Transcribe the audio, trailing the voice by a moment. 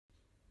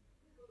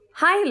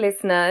Hi,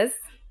 listeners.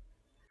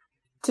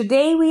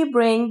 Today we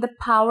bring The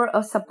Power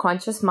of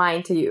Subconscious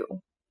Mind to you.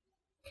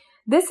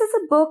 This is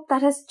a book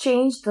that has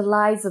changed the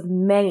lives of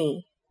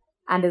many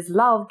and is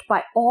loved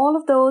by all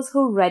of those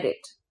who read it.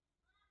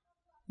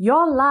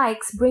 Your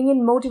likes bring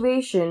in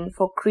motivation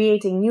for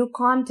creating new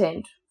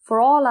content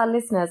for all our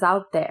listeners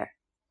out there.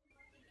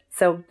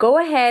 So go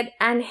ahead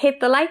and hit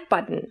the like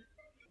button.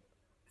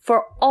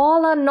 For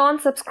all our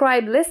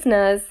non-subscribed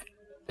listeners,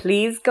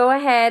 please go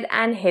ahead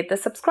and hit the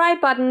subscribe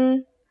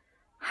button.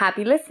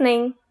 Happy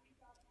listening.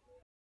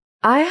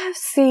 I have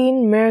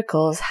seen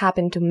miracles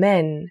happen to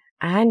men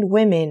and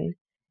women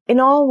in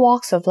all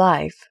walks of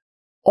life,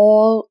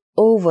 all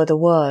over the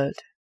world.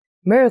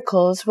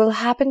 Miracles will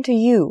happen to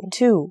you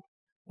too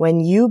when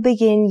you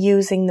begin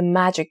using the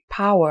magic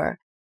power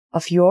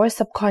of your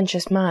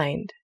subconscious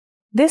mind.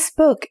 This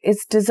book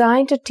is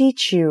designed to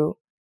teach you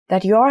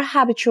that your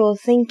habitual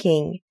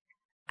thinking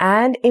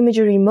and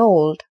imagery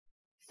mold,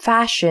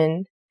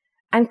 fashion,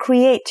 and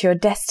create your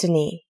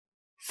destiny.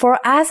 For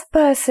as a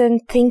person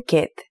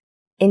thinketh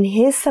in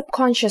his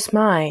subconscious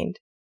mind,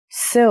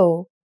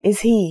 so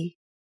is he.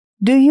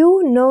 Do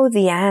you know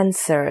the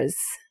answers?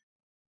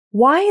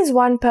 Why is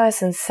one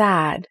person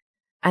sad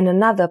and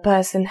another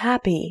person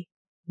happy?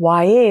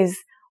 Why is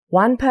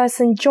one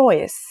person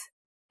joyous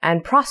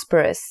and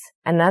prosperous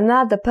and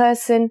another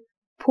person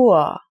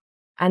poor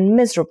and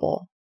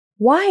miserable?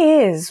 Why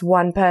is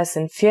one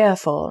person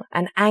fearful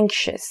and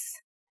anxious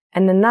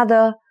and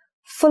another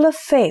full of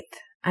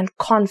faith and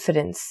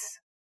confidence?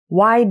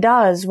 Why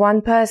does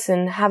one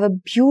person have a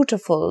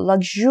beautiful,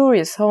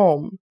 luxurious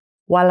home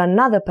while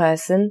another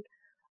person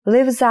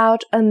lives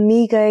out a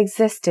meager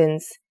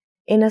existence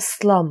in a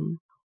slum?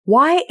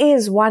 Why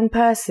is one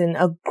person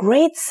a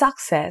great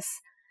success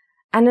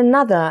and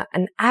another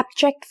an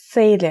abject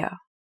failure?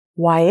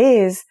 Why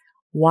is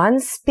one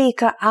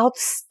speaker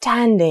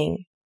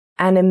outstanding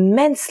and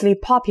immensely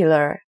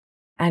popular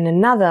and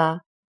another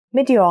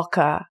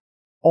mediocre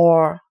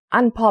or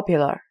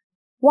unpopular?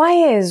 Why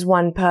is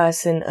one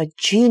person a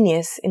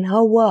genius in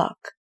her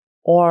work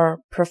or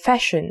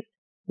profession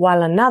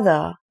while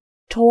another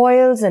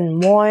toils and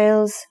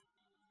moils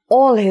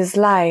all his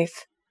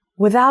life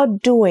without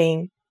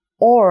doing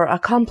or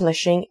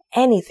accomplishing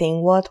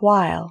anything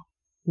worthwhile?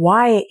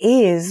 Why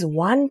is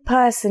one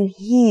person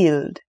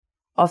healed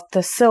of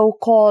the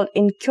so-called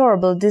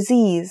incurable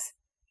disease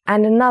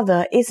and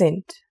another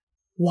isn't?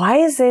 Why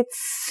is it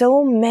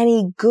so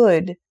many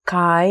good,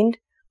 kind,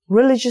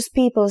 religious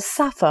people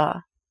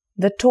suffer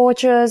the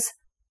tortures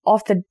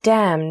of the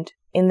damned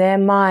in their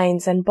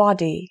minds and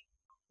body?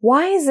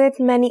 Why is it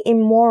many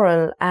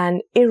immoral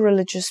and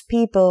irreligious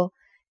people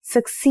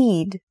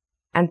succeed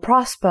and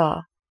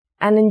prosper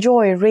and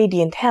enjoy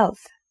radiant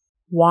health?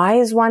 Why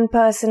is one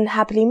person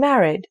happily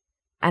married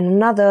and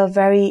another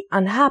very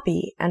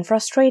unhappy and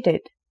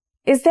frustrated?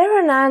 Is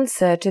there an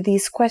answer to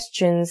these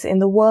questions in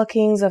the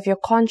workings of your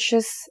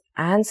conscious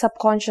and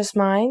subconscious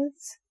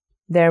minds?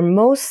 There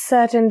most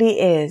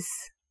certainly is.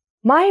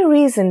 My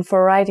reason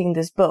for writing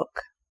this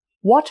book,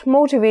 what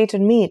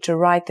motivated me to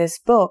write this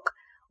book,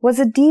 was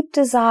a deep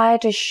desire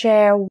to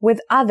share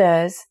with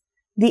others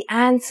the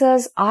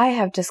answers I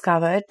have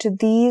discovered to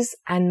these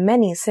and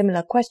many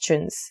similar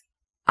questions.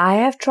 I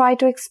have tried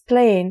to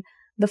explain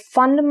the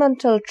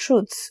fundamental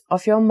truths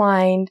of your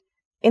mind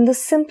in the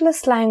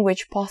simplest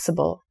language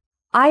possible.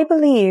 I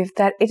believe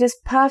that it is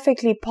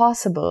perfectly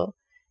possible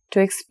to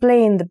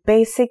explain the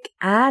basic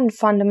and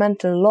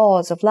fundamental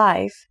laws of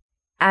life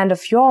and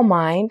of your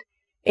mind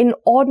in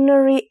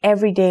ordinary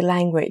everyday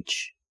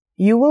language.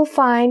 You will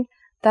find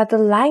that the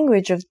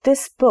language of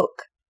this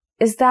book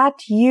is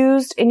that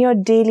used in your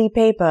daily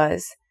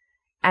papers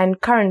and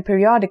current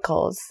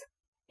periodicals,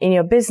 in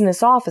your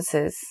business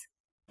offices,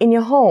 in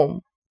your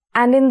home,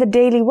 and in the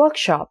daily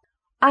workshop.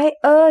 I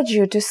urge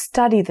you to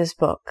study this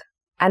book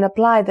and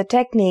apply the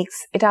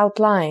techniques it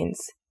outlines.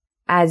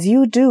 As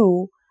you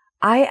do,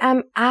 I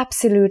am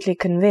absolutely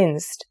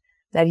convinced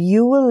that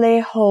you will lay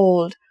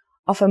hold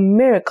of a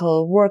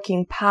miracle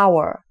working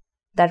power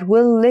that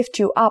will lift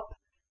you up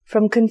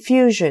from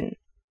confusion,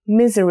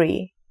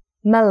 misery,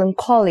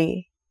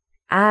 melancholy,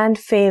 and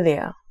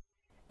failure.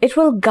 It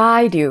will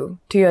guide you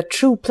to your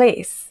true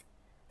place,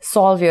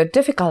 solve your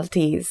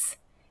difficulties,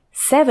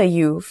 sever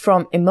you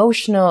from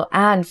emotional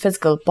and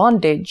physical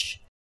bondage,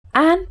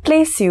 and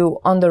place you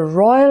on the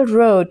royal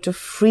road to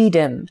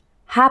freedom,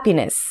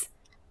 happiness,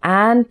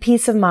 and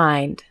peace of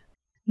mind.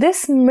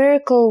 This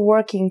miracle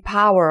working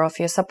power of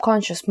your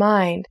subconscious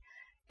mind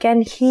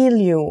can heal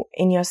you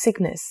in your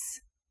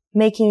sickness,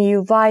 making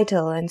you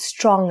vital and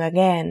strong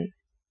again.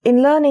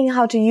 In learning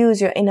how to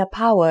use your inner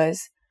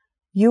powers,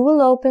 you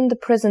will open the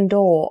prison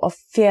door of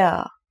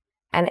fear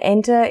and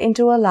enter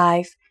into a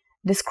life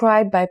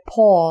described by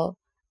Paul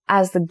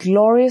as the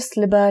glorious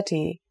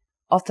liberty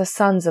of the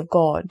sons of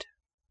God.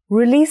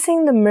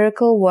 Releasing the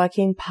miracle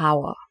working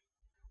power.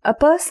 A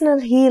personal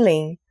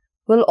healing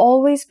will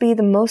always be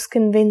the most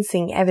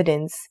convincing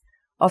evidence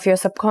of your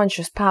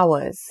subconscious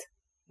powers.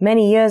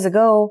 Many years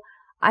ago,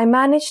 I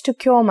managed to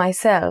cure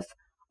myself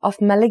of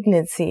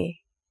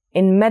malignancy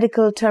In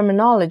medical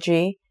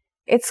terminology,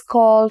 it's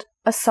called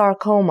a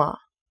sarcoma.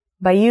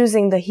 By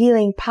using the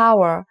healing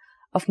power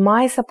of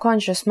my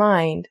subconscious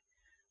mind,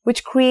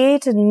 which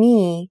created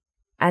me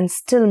and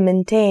still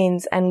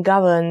maintains and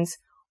governs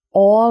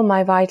all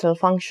my vital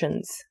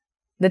functions.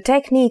 The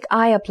technique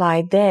I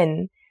applied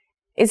then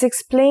is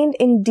explained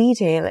in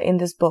detail in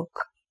this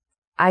book.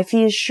 I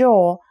feel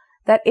sure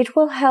that it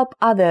will help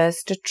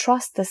others to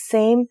trust the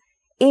same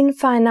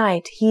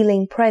infinite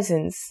healing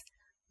presence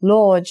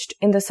lodged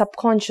in the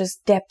subconscious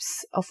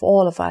depths of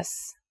all of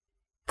us.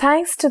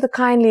 Thanks to the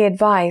kindly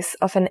advice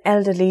of an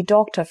elderly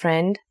doctor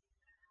friend,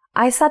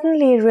 I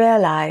suddenly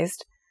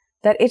realized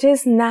that it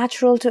is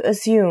natural to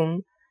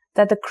assume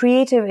that the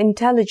creative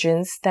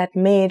intelligence that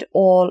made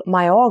all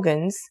my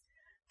organs,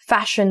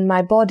 fashioned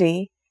my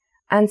body,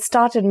 and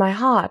started my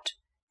heart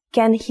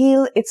can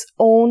heal its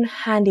own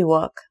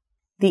handiwork.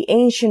 The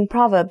ancient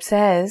proverb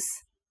says,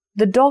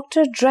 "The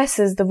doctor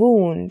dresses the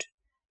wound,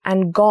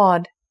 and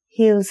God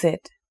heals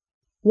it."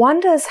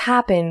 Wonders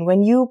happen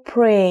when you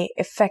pray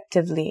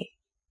effectively.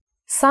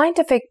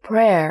 Scientific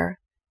prayer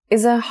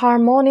is a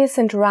harmonious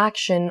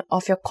interaction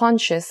of your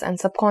conscious and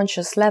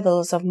subconscious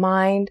levels of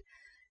mind,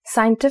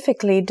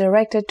 scientifically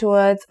directed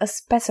towards a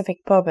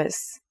specific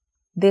purpose.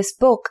 This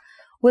book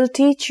will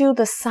teach you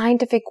the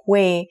scientific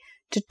way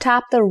to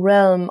tap the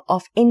realm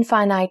of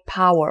infinite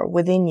power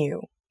within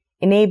you,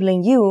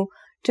 enabling you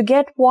to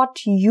get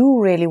what you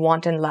really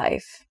want in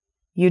life.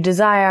 You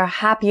desire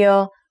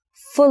happier,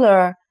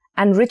 fuller,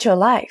 and richer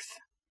life.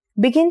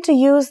 Begin to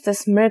use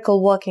this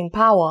miracle-working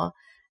power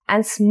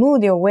and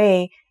smooth your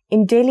way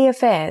in daily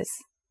affairs,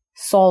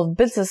 solve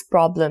business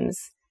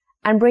problems,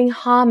 and bring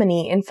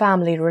harmony in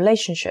family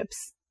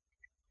relationships.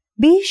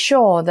 Be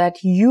sure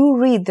that you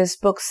read this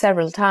book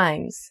several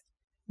times.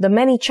 The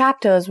many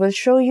chapters will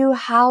show you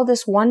how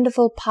this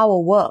wonderful power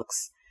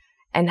works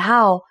and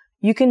how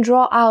you can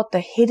draw out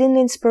the hidden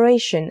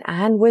inspiration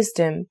and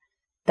wisdom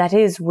that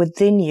is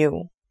within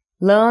you.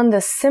 Learn the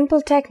simple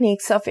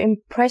techniques of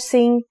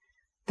impressing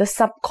the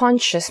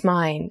subconscious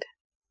mind.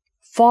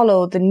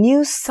 Follow the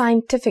new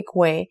scientific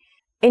way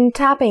in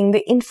tapping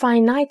the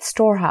infinite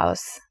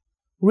storehouse.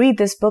 Read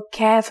this book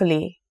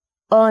carefully,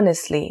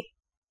 earnestly,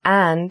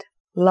 and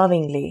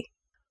lovingly.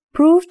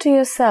 Prove to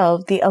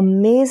yourself the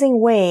amazing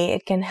way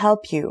it can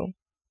help you.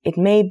 It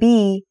may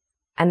be,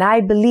 and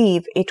I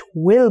believe it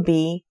will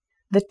be,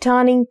 the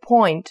turning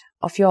point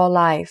of your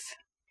life.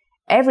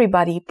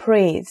 Everybody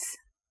prays.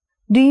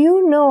 Do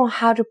you know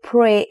how to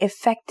pray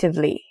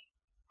effectively?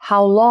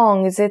 How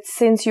long is it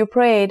since you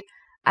prayed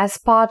as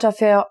part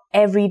of your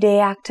everyday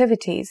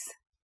activities?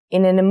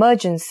 In an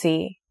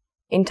emergency,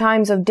 in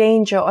times of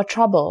danger or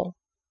trouble,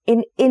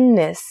 in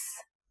illness,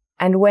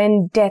 and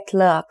when death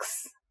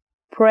lurks,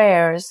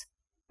 prayers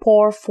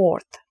pour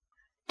forth.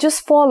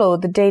 Just follow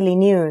the daily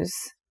news.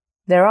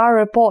 There are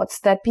reports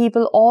that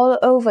people all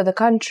over the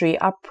country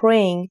are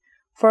praying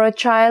for a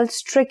child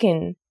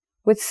stricken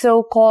with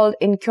so-called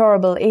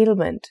incurable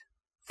ailment,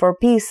 for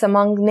peace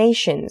among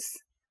nations,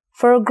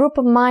 for a group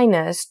of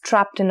miners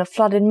trapped in a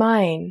flooded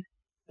mine.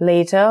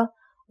 Later,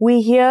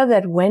 we hear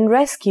that when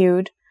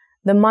rescued,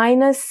 the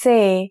miners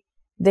say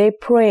they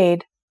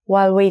prayed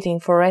while waiting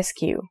for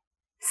rescue.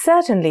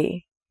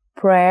 Certainly,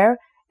 prayer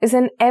is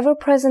an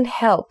ever-present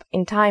help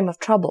in time of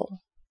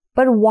trouble.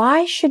 But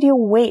why should you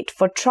wait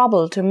for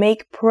trouble to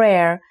make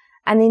prayer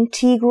an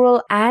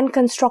integral and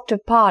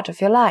constructive part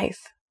of your life?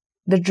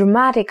 The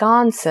dramatic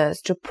answers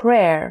to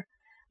prayer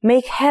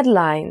make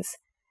headlines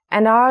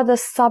and are the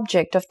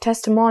subject of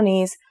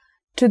testimonies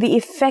to the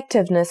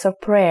effectiveness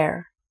of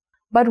prayer.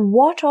 But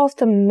what of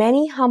the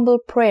many humble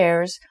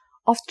prayers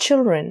of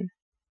children,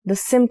 the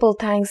simple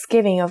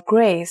thanksgiving of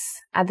grace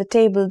at the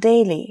table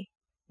daily,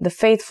 the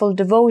faithful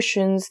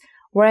devotions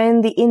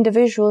wherein the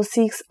individual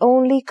seeks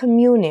only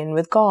communion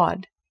with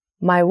God?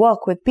 My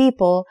work with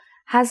people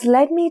has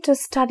led me to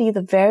study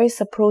the various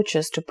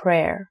approaches to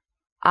prayer.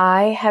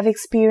 I have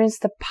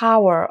experienced the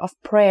power of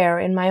prayer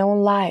in my own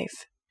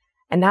life,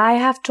 and I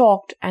have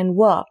talked and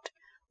worked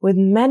with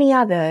many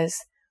others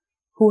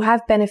who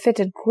have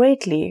benefited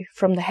greatly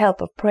from the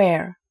help of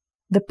prayer.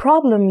 The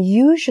problem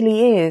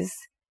usually is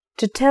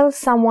to tell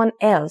someone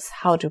else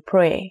how to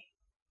pray.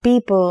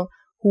 People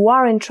who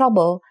are in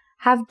trouble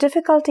have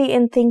difficulty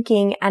in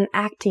thinking and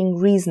acting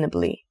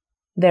reasonably.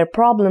 Their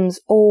problems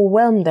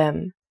overwhelm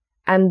them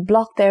and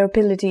block their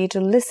ability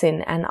to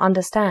listen and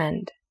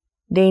understand.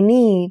 They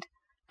need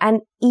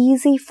an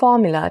easy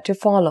formula to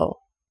follow,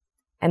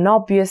 an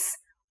obvious,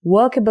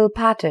 workable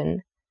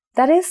pattern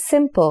that is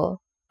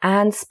simple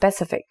and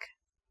specific.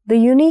 The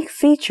unique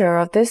feature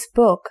of this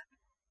book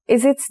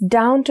is its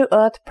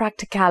down-to-earth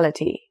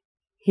practicality.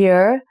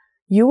 Here,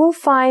 you will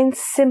find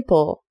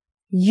simple,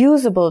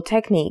 usable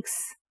techniques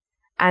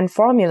and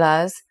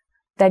formulas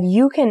that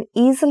you can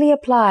easily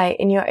apply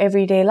in your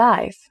everyday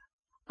life.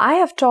 I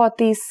have taught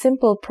these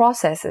simple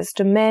processes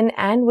to men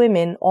and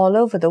women all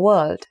over the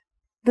world.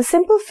 The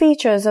simple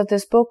features of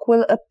this book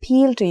will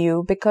appeal to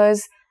you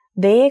because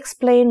they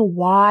explain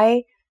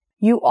why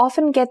you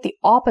often get the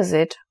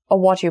opposite of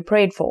what you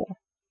prayed for.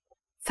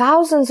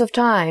 Thousands of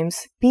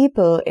times,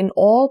 people in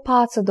all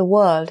parts of the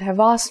world have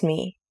asked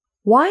me,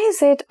 why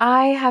is it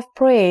I have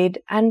prayed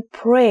and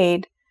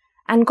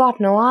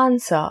got no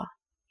answer?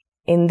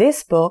 In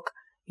this book,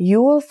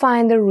 you will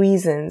find the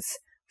reasons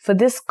for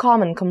this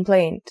common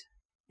complaint,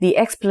 the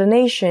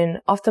explanation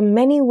of the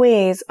many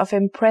ways of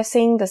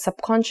impressing the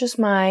subconscious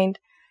mind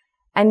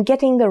and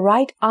getting the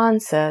right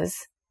answers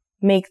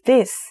make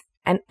this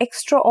an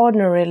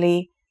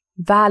extraordinarily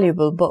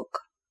valuable book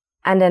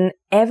and an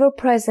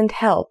ever-present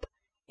help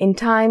in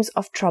times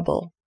of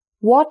trouble.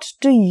 What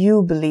do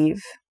you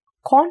believe?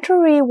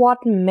 Contrary what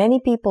many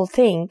people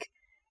think,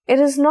 it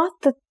is not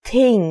the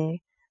thing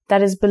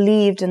that is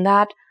believed in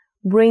that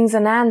brings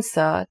an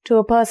answer to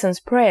a person's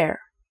prayer.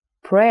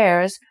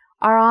 Prayers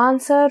are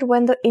answered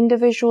when the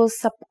individual's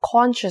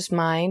subconscious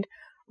mind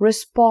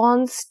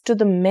responds to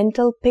the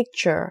mental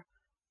picture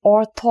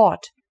or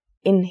thought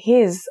in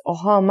his or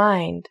her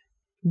mind.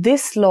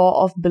 This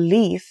law of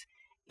belief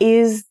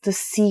is the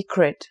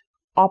secret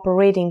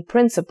operating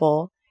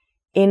principle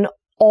in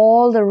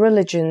all the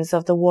religions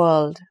of the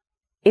world.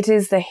 It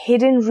is the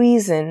hidden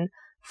reason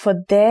for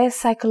their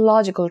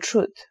psychological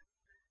truth.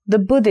 The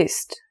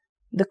Buddhist,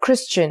 the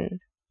Christian,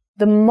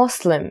 the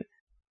Muslim,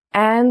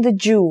 and the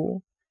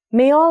Jew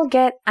may all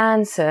get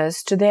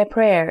answers to their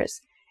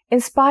prayers in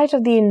spite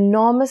of the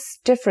enormous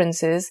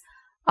differences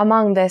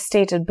among their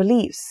stated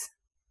beliefs.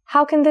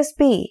 How can this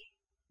be?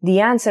 The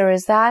answer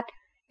is that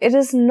it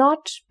is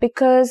not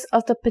because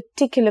of the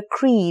particular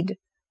creed,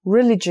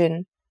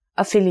 religion,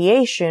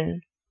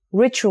 affiliation,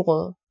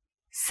 ritual,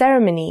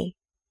 ceremony,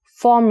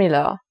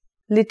 formula,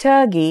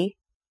 liturgy,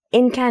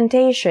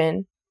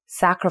 incantation,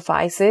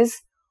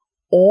 sacrifices,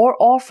 or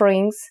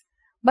offerings,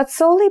 but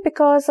solely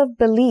because of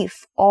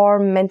belief or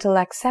mental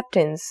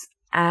acceptance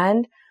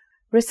and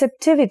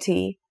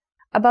receptivity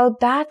about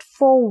that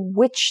for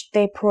which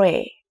they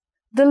pray.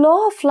 The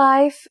law of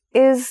life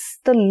is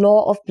the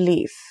law of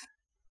belief.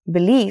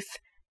 Belief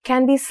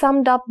can be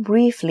summed up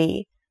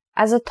briefly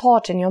as a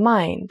thought in your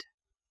mind.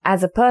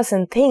 As a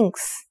person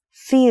thinks,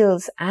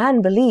 feels,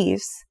 and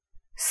believes,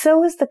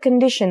 so is the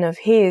condition of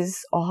his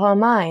or her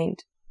mind,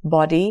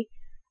 body,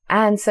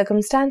 and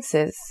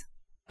circumstances.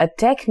 A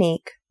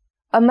technique,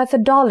 a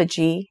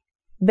methodology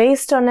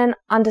based on an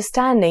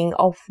understanding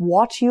of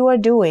what you are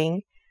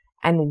doing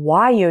and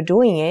why you're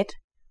doing it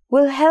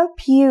will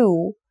help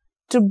you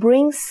to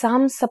bring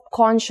some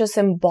subconscious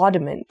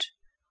embodiment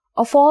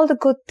of all the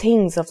good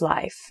things of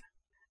life.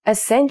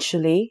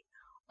 Essentially,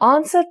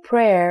 answered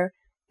prayer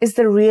is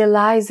the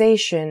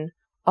realization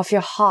of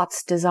your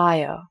heart's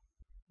desire.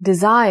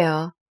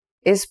 Desire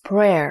is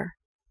prayer.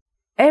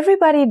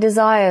 Everybody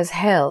desires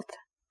health,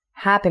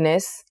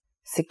 happiness,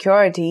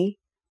 security,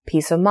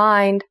 peace of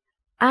mind,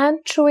 and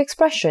true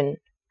expression.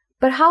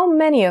 But how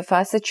many of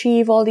us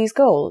achieve all these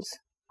goals?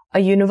 A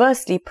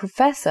university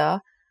professor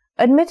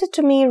admitted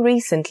to me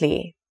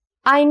recently,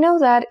 I know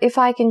that if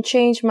I can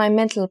change my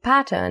mental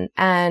pattern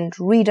and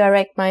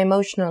redirect my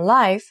emotional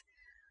life,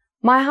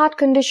 my heart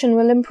condition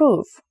will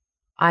improve.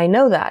 I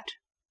know that.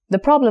 The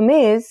problem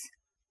is,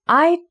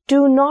 I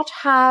do not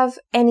have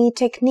any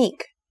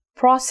technique,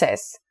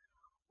 process,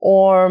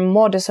 or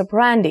modus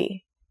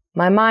operandi.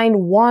 My mind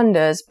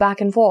wanders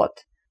back and forth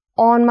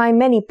on my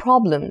many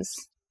problems,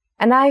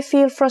 and I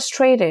feel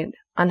frustrated,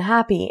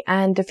 unhappy,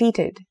 and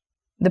defeated.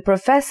 The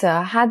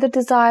professor had the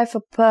desire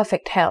for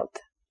perfect health.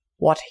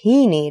 What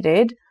he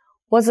needed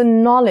was a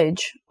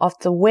knowledge of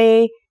the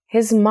way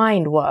his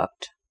mind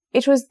worked.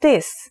 It was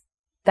this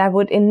that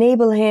would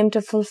enable him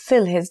to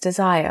fulfill his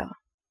desire.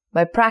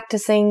 By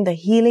practicing the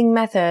healing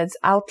methods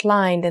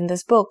outlined in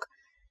this book,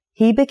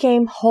 he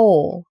became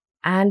whole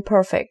and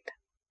perfect.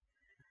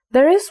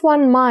 There is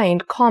one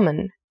mind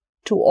common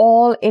to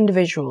all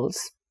individuals.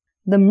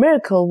 The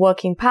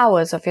miracle-working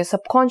powers of your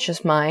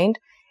subconscious mind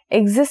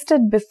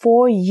existed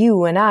before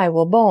you and I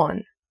were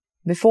born,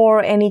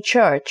 before any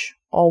church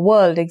or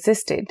world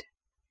existed.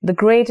 The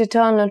great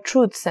eternal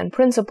truths and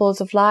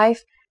principles of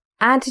life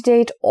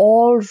antedate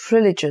all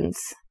religions.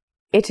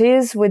 It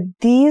is with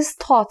these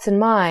thoughts in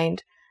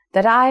mind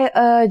that I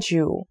urge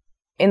you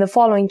in the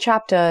following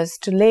chapters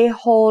to lay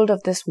hold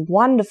of this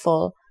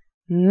wonderful,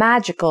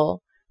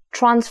 magical,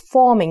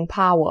 transforming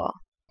power.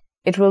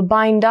 It will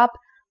bind up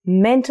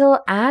mental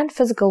and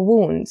physical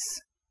wounds,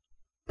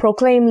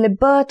 proclaim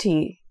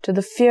liberty to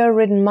the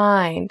fear-ridden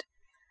mind,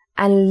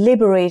 and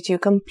liberate you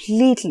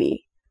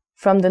completely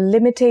from the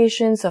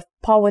limitations of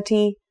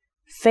poverty,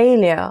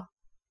 failure,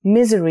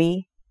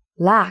 misery,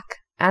 lack,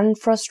 and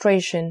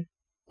frustration.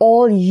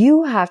 All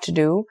you have to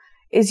do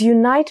is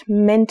unite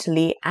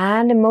mentally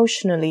and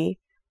emotionally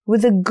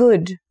with the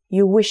good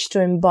you wish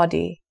to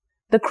embody.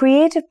 The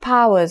creative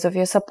powers of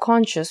your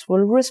subconscious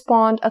will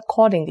respond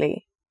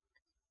accordingly.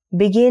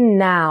 Begin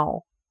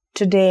now,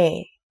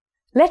 today.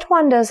 Let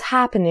wonders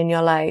happen in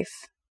your life.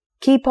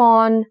 Keep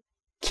on,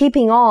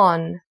 keeping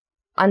on,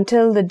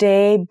 until the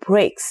day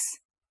breaks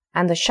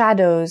and the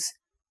shadows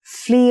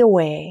flee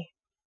away.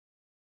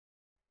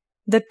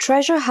 The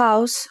treasure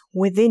house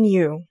within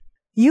you.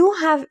 You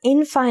have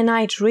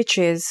infinite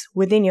riches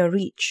within your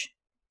reach.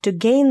 To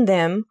gain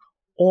them,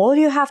 All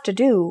you have to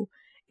do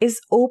is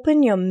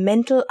open your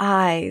mental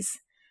eyes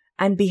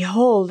and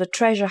behold the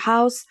treasure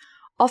house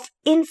of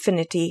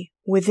infinity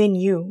within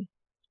you.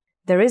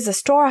 There is a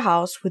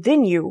storehouse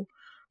within you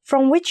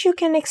from which you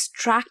can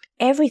extract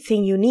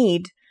everything you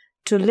need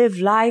to live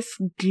life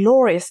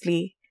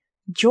gloriously,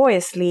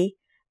 joyously,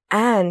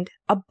 and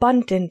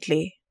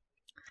abundantly.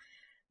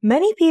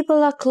 Many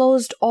people are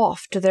closed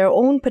off to their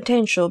own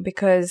potential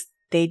because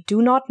they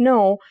do not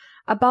know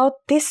about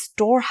this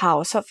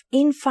storehouse of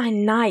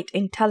infinite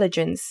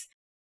intelligence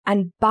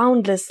and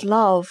boundless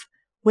love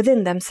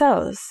within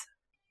themselves.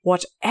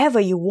 Whatever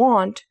you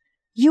want,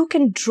 you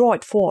can draw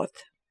it forth.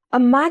 A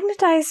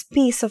magnetized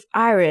piece of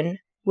iron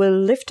will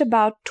lift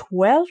about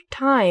 12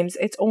 times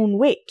its own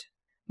weight.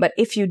 But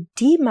if you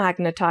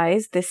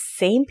demagnetize this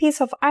same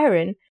piece of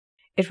iron,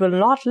 it will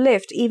not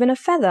lift even a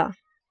feather.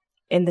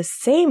 In the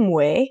same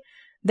way,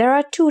 there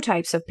are two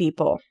types of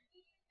people.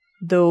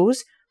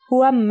 Those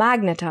who are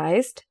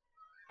magnetized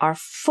are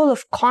full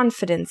of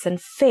confidence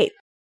and faith.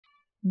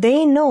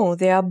 They know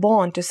they are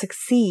born to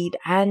succeed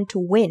and to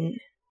win.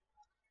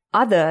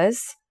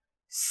 Others,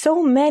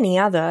 so many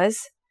others,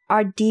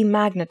 are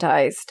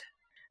demagnetized.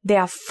 They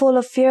are full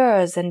of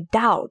fears and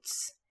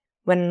doubts.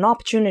 When an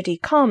opportunity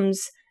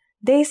comes,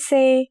 they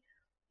say,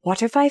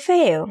 "What if I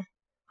fail?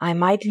 I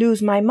might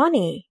lose my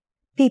money.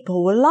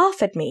 People will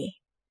laugh at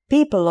me."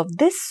 People of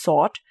this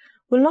sort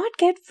will not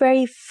get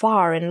very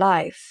far in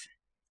life.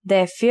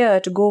 Their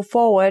fear to go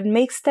forward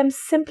makes them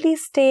simply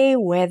stay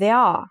where they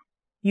are.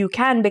 You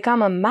can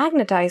become a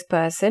magnetized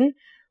person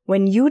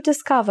when you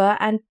discover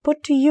and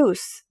put to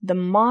use the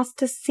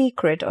master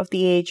secret of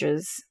the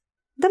ages.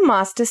 The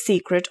master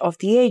secret of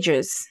the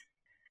ages.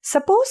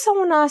 Suppose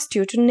someone asked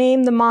you to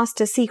name the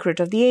master secret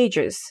of the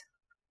ages.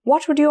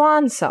 What would you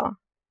answer?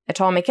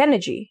 Atomic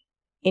energy?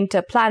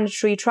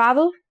 Interplanetary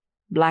travel?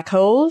 Black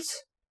holes?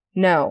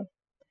 No,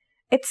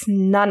 it's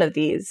none of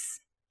these.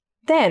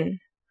 Then,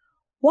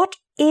 what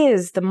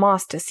is the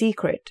master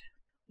secret?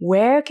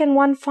 Where can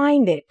one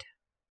find it?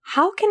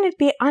 How can it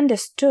be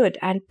understood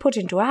and put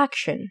into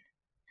action?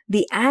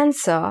 The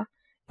answer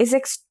is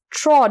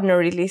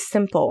extraordinarily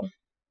simple.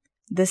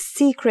 The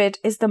secret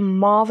is the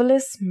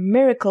marvelous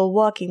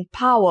miracle-working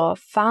power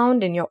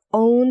found in your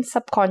own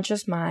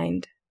subconscious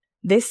mind.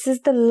 This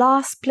is the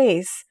last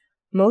place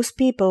most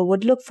people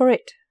would look for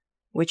it,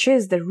 which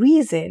is the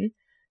reason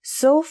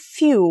so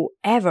few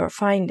ever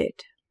find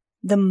it.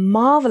 The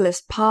marvelous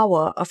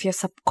power of your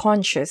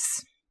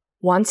subconscious.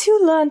 Once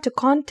you learn to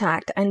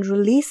contact and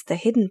release the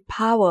hidden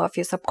power of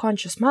your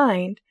subconscious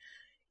mind,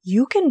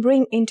 you can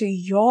bring into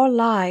your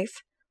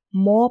life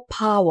more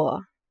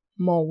power,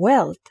 more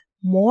wealth,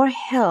 more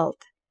health,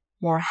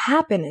 more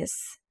happiness,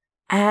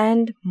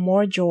 and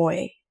more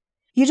joy.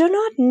 You do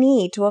not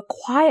need to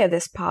acquire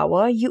this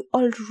power, you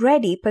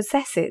already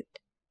possess it.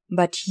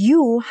 But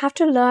you have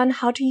to learn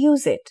how to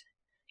use it.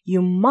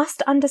 You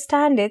must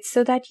understand it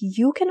so that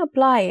you can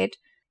apply it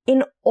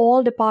in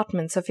all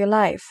departments of your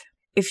life.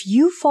 If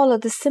you follow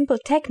the simple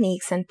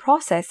techniques and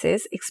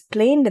processes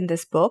explained in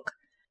this book,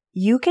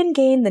 you can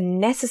gain the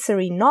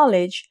necessary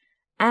knowledge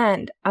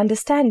and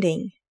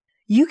understanding.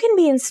 You can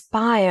be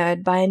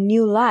inspired by a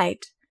new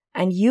light,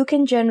 and you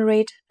can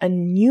generate a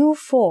new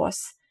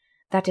force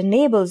that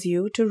enables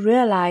you to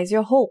realize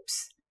your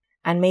hopes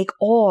and make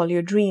all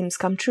your dreams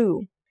come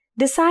true.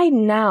 Decide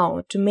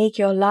now to make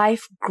your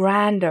life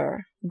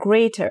grander,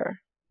 greater,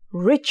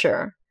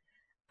 richer,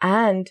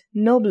 and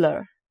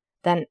nobler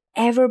than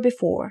ever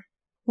before.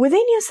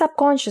 Within your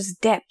subconscious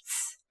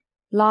depths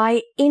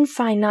lie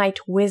infinite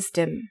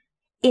wisdom,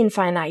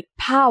 infinite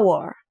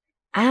power,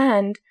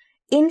 and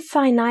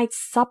infinite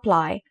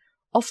supply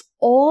of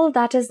all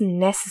that is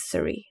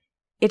necessary.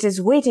 It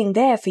is waiting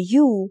there for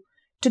you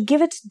to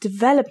give it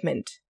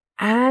development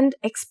and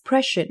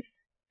expression.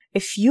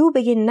 If you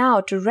begin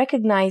now to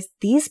recognize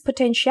these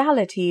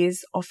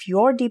potentialities of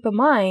your deeper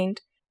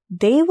mind,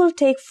 they will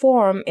take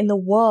form in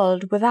the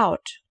world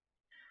without.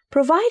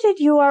 Provided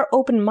you are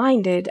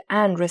open-minded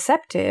and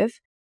receptive,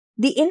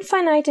 the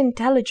infinite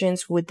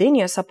intelligence within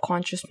your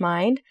subconscious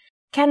mind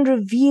can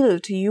reveal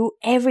to you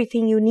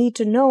everything you need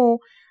to know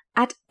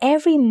at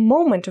every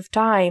moment of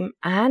time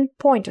and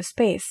point of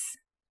space.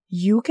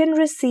 You can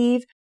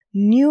receive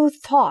new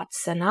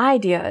thoughts and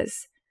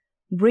ideas,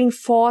 bring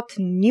forth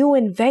new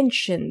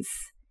inventions,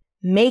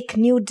 make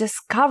new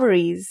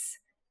discoveries,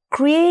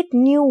 create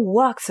new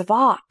works of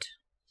art.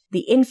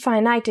 The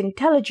infinite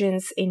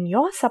intelligence in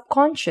your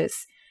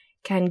subconscious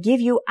can give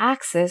you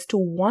access to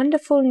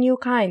wonderful new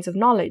kinds of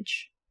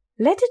knowledge.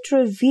 Let it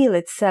reveal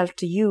itself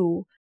to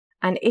you,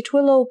 and it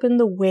will open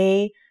the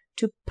way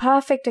to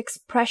perfect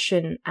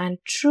expression and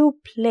true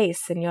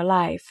place in your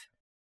life.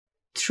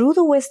 Through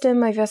the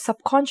wisdom of your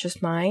subconscious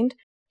mind,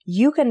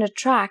 you can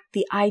attract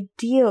the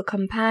ideal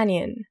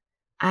companion,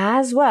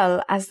 as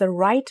well as the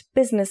right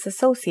business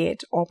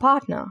associate or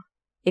partner.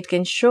 It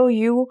can show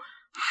you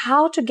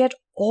how to get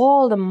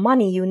all the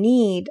money you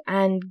need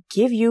and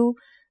give you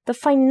the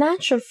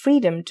financial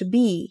freedom to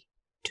be,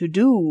 to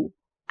do,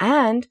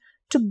 and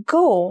to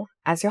go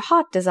as your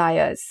heart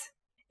desires.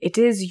 It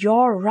is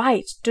your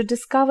right to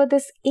discover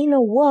this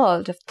inner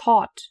world of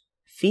thought,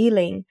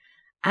 feeling,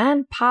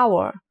 and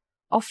power,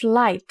 of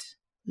light,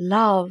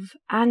 love,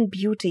 and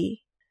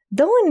beauty.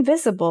 Though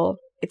invisible,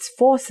 its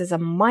forces are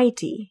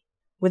mighty.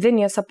 Within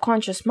your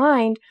subconscious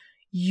mind,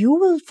 you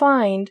will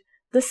find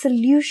the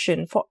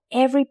solution for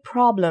every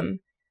problem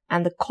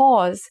and the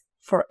cause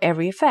for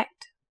every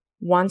effect.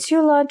 Once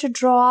you learn to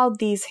draw out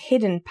these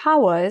hidden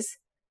powers,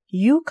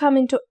 you come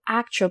into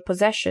actual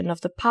possession of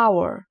the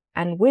power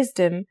and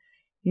wisdom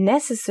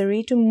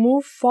necessary to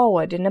move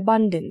forward in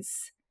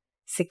abundance,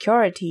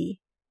 security,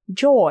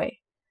 joy,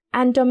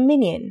 and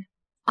dominion.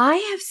 I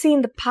have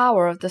seen the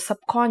power of the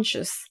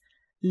subconscious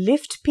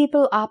lift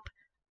people up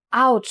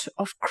out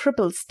of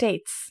crippled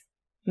states,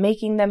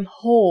 making them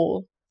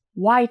whole,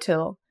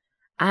 vital,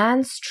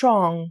 and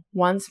strong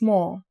once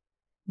more.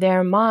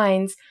 Their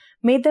minds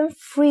made them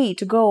free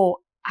to go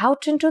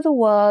out into the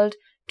world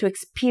to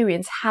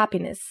experience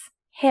happiness,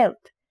 health,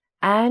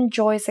 and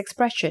joyous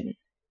expression.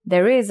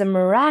 There is a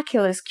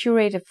miraculous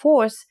curative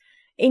force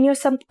in your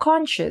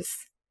subconscious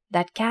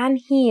that can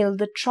heal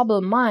the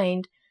troubled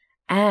mind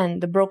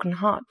and the broken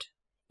heart.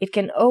 It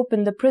can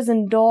open the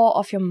prison door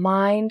of your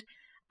mind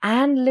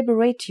and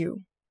liberate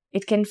you.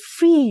 It can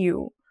free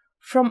you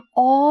from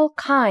all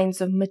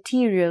kinds of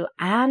material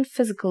and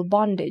physical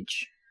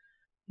bondage.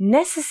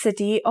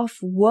 Necessity of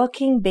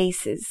working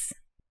bases.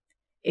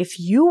 If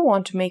you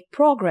want to make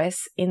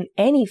progress in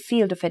any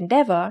field of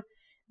endeavor,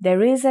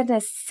 there is an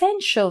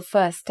essential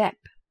first step.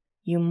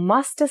 You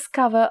must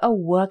discover a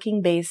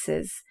working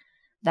basis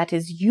that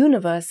is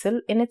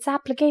universal in its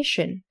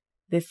application.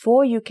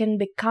 Before you can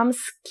become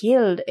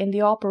skilled in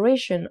the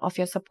operation of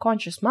your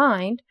subconscious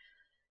mind,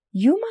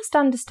 you must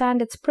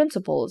understand its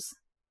principles.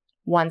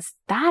 Once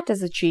that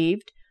is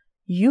achieved,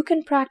 you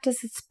can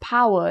practice its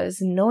powers,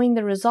 knowing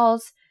the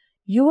results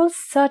you will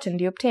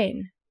certainly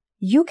obtain.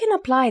 You can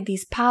apply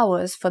these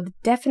powers for the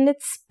definite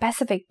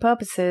specific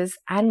purposes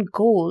and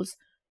goals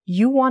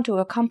you want to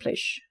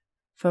accomplish.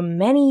 For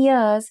many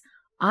years,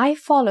 I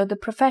followed the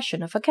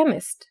profession of a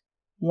chemist.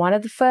 One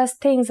of the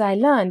first things I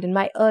learned in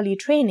my early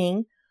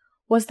training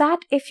was that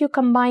if you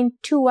combine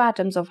 2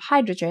 atoms of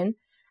hydrogen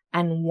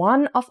and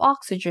 1 of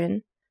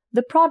oxygen,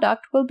 the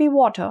product will be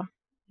water.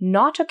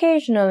 Not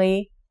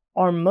occasionally,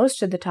 or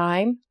most of the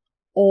time,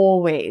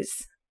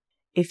 always.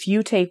 If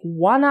you take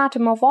 1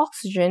 atom of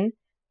oxygen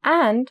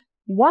and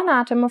 1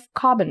 atom of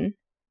carbon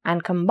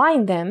and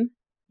combine them,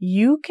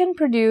 you can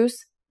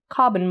produce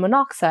carbon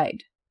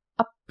monoxide,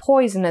 a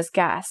poisonous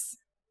gas.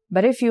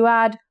 But if you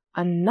add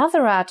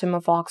another atom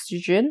of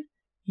oxygen,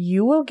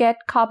 you will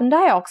get carbon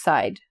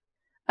dioxide,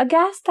 a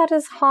gas that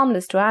is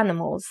harmless to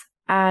animals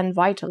and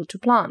vital to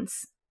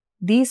plants.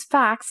 These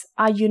facts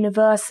are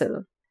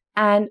universal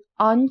and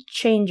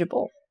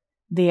unchangeable.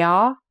 They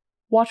are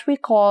what we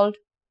call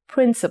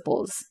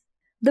principles.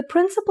 The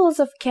principles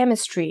of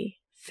chemistry,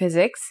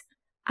 physics,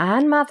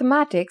 and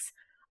mathematics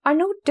are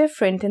no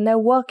different in their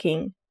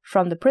working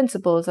from the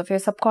principles of your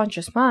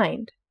subconscious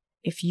mind.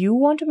 If you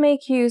want to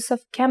make use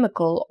of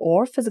chemical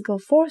or physical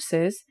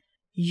forces,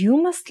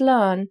 you must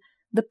learn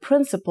the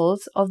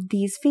principles of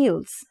these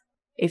fields.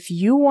 If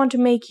you want to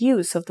make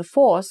use of the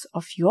force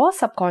of your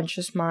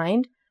subconscious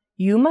mind,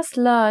 you must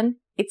learn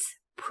its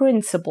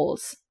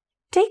principles.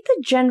 Take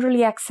the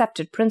generally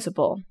accepted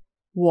principle.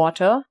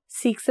 Water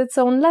seeks its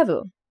own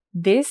level.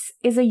 This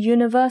is a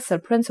universal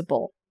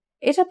principle.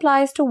 It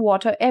applies to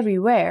water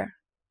everywhere,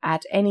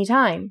 at any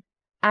time,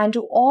 and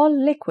to all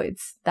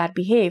liquids that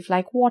behave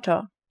like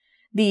water.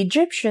 The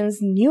Egyptians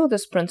knew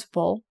this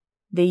principle.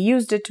 They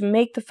used it to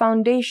make the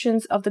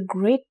foundations of the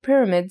Great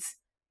Pyramids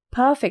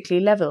perfectly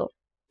level.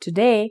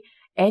 Today,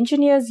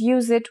 engineers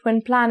use it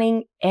when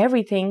planning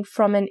everything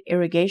from an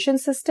irrigation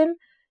system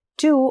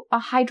to a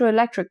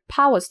hydroelectric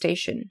power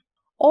station.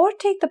 Or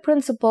take the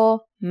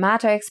principle,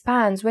 matter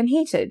expands when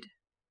heated.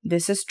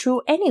 This is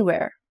true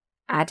anywhere,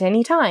 at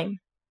any time,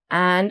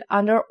 and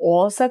under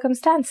all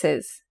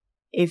circumstances.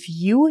 If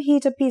you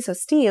heat a piece of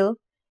steel,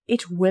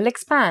 it will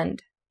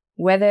expand.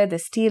 Whether the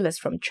steel is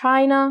from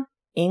China,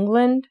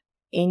 England,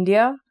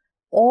 India,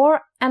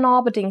 or an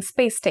orbiting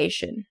space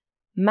station,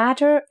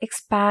 matter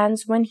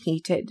expands when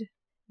heated.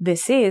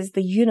 This is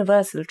the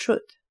universal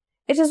truth.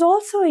 It is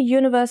also a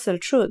universal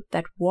truth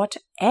that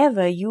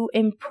whatever you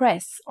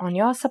impress on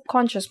your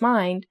subconscious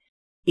mind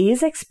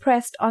is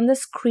expressed on the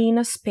screen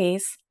of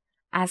space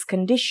as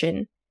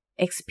condition,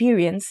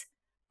 experience,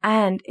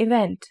 and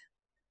event.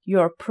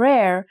 Your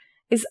prayer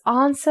is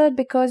answered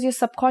because your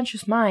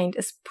subconscious mind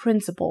is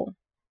principle.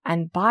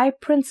 And by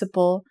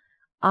principle,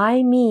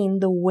 I mean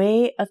the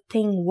way a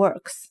thing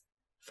works.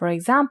 For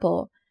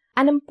example,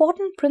 an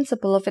important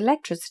principle of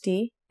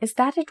electricity is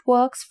that it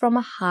works from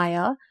a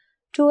higher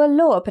to a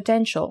lower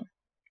potential.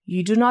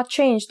 You do not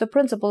change the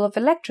principle of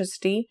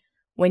electricity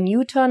when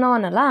you turn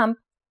on a lamp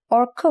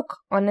or cook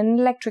on an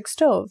electric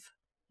stove.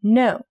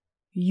 No,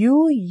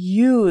 you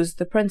use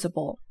the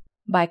principle.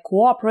 By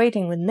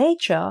cooperating with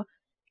nature,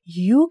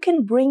 you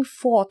can bring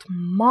forth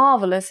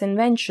marvelous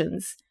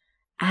inventions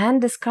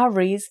and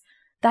discoveries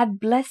that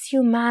bless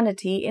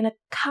humanity in a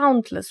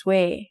countless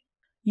way.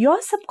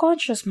 Your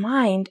subconscious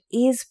mind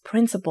is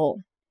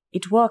principle.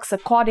 It works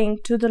according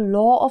to the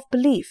law of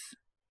belief.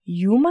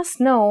 You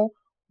must know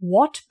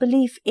what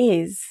belief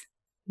is,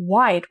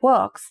 why it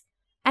works,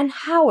 and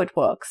how it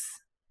works.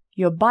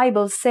 Your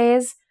Bible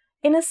says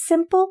in a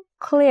simple,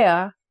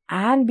 clear,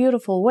 and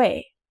beautiful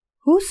way,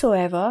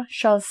 "Whosoever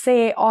shall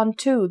say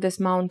unto this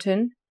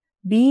mountain,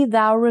 Be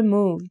thou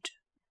removed,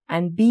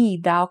 and be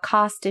thou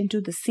cast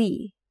into the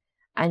sea,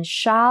 and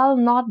shall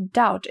not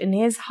doubt in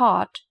his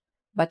heart,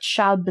 but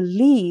shall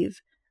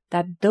believe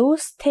that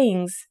those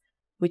things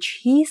which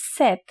he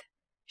saith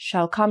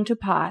shall come to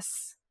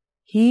pass,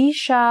 he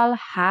shall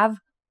have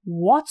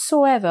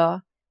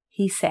whatsoever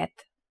he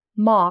saith."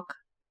 Mark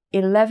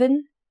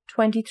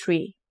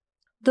 11:23.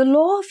 The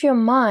law of your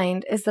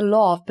mind is the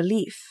law of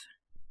belief.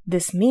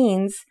 This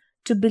means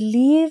to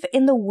believe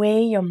in the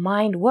way your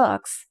mind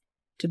works,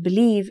 to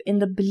believe in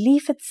the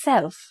belief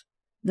itself.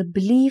 The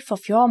belief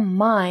of your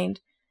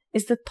mind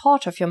is the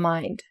thought of your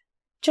mind.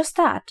 Just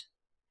that,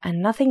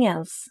 and nothing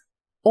else.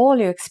 All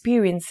your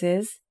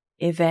experiences,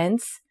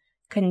 events,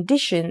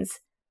 conditions,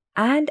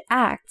 and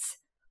acts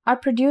are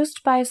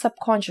produced by your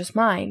subconscious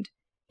mind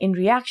in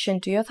reaction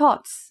to your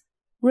thoughts.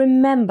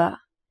 Remember,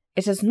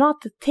 it is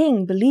not the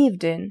thing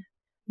believed in,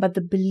 but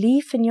the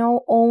belief in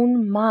your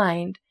own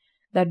mind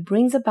that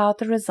brings about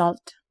the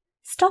result.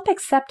 Stop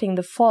accepting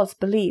the false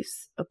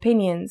beliefs,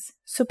 opinions,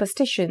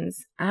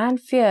 superstitions,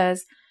 and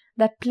fears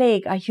that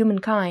plague our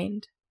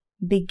humankind.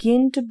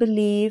 Begin to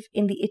believe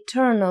in the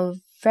eternal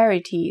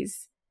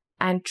verities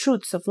and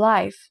truths of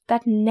life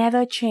that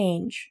never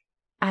change.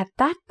 At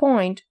that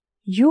point,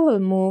 you will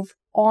move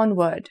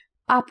onward,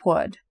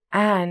 upward,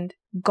 and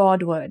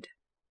Godward.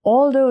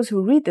 All those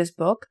who read this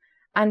book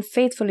and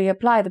faithfully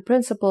apply the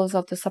principles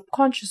of the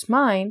subconscious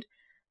mind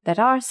that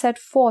are set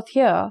forth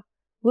here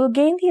will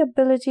gain the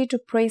ability to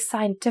pray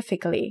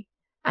scientifically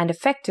and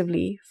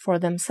effectively for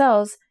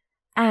themselves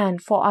and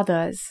for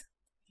others.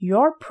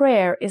 Your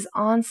prayer is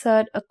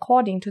answered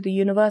according to the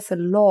universal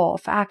law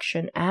of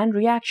action and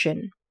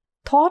reaction.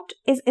 Thought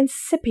is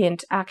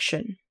incipient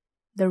action.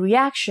 The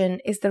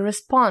reaction is the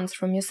response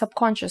from your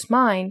subconscious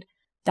mind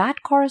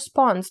that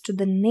corresponds to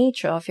the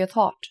nature of your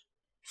thought.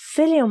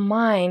 Fill your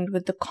mind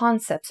with the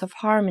concepts of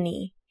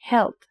harmony,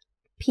 health,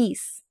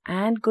 peace,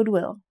 and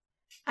goodwill,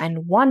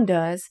 and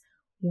wonders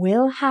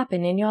will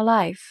happen in your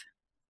life.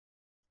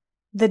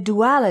 The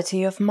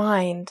duality of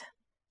mind.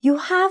 You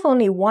have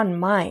only one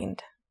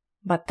mind,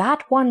 but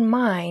that one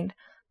mind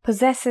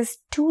possesses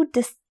two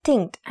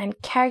distinct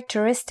and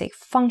characteristic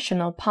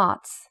functional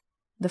parts.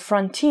 The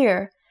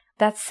frontier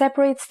that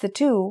separates the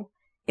two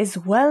is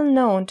well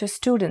known to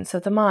students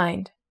of the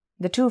mind.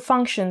 The two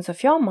functions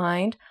of your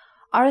mind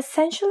are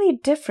essentially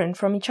different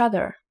from each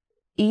other.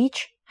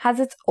 Each has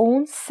its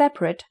own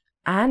separate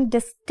and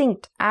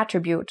distinct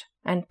attribute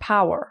and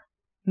power.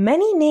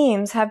 Many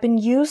names have been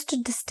used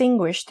to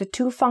distinguish the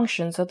two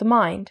functions of the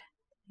mind.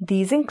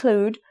 These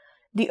include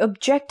the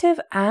objective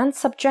and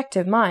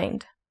subjective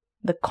mind,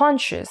 the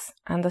conscious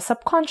and the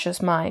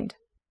subconscious mind,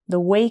 the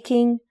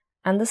waking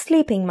and the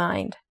sleeping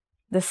mind,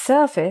 the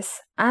surface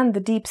and the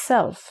deep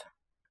self,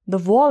 the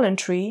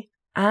voluntary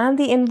and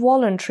the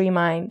involuntary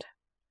mind,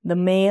 the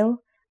male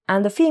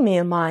and the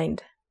female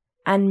mind,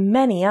 and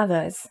many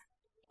others.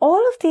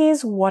 All of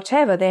these,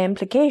 whatever their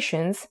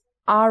implications,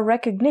 are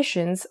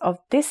recognitions of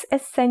this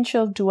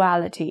essential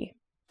duality.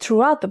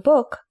 Throughout the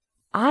book,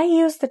 I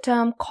use the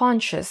term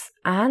conscious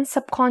and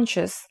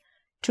subconscious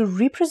to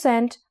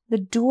represent the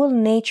dual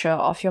nature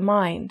of your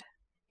mind.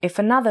 If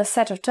another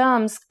set of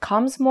terms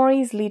comes more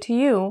easily to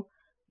you,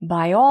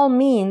 by all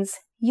means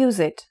use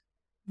it.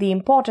 The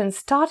important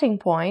starting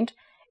point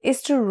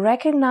is to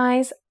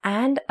recognize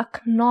and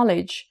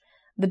acknowledge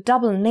the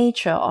double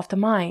nature of the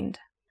mind,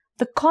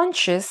 the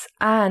conscious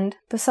and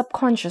the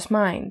subconscious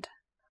mind.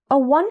 A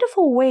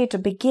wonderful way to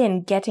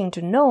begin getting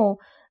to know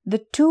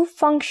the two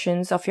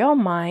functions of your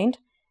mind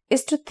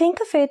is to think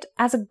of it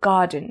as a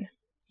garden.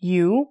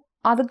 You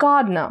are the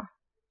gardener.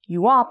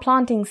 You are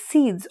planting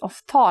seeds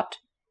of thought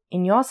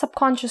in your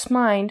subconscious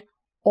mind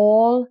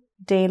all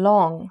day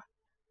long.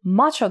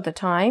 Much of the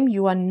time,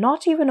 you are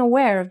not even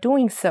aware of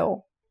doing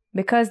so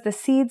because the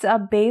seeds are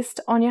based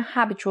on your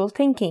habitual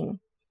thinking.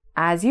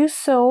 As you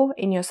sow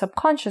in your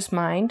subconscious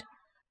mind,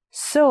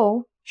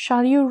 so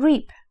shall you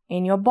reap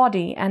in your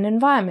body and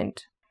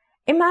environment.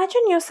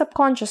 Imagine your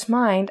subconscious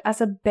mind as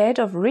a bed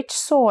of rich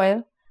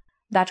soil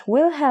that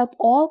will help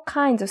all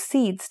kinds of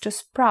seeds to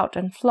sprout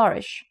and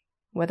flourish,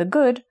 whether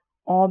good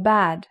or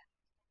bad.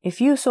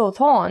 If you sow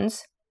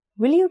thorns,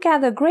 will you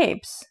gather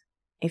grapes?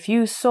 If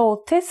you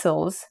sow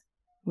thistles,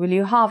 will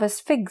you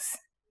harvest figs?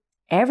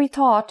 Every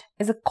thought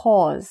is a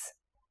cause,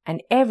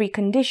 and every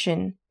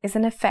condition is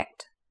an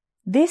effect.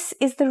 This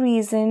is the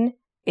reason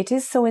it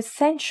is so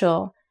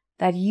essential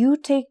that you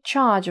take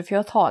charge of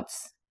your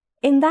thoughts.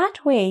 In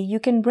that way, you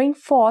can bring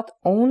forth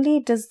only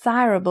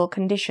desirable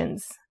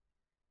conditions.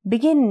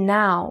 Begin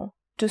now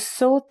to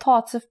sow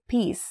thoughts of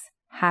peace,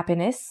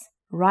 happiness,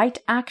 right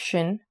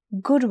action,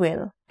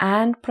 goodwill,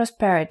 and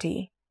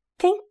prosperity.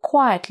 Think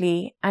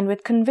quietly and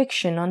with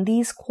conviction on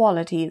these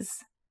qualities.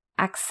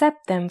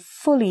 Accept them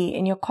fully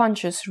in your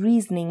conscious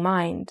reasoning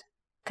mind.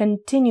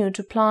 Continue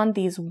to plant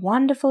these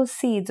wonderful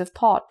seeds of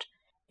thought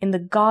in the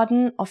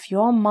garden of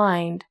your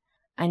mind,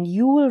 and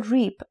you will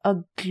reap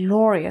a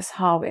glorious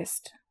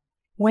harvest.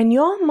 When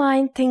your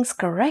mind thinks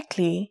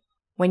correctly,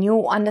 when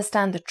you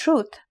understand the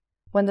truth,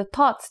 when the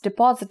thoughts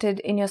deposited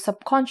in your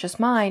subconscious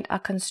mind are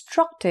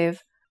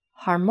constructive,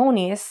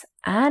 harmonious,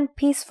 and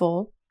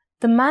peaceful,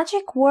 the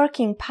magic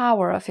working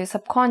power of your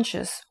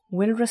subconscious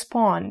will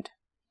respond.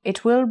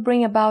 It will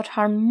bring about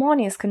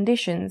harmonious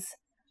conditions,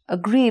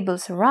 agreeable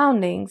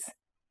surroundings,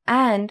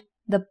 and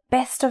the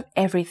best of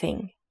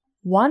everything.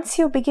 Once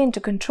you begin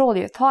to control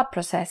your thought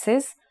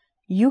processes,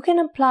 you can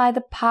apply the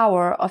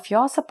power of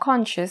your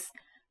subconscious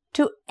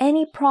to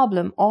any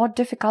problem or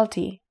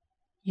difficulty.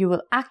 You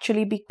will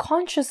actually be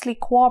consciously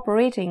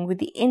cooperating with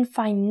the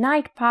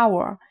infinite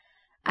power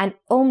and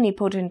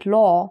omnipotent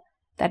law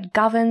that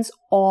governs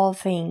all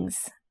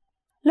things.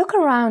 Look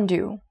around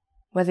you,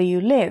 whether you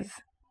live,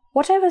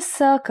 whatever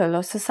circle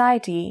or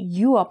society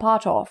you are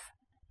part of.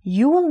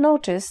 You will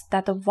notice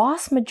that the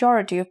vast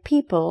majority of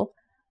people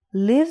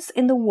lives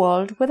in the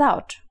world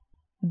without.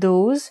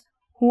 Those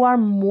who are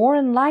more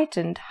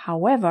enlightened,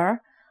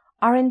 however,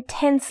 are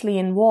intensely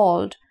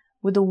involved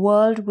with the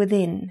world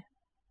within.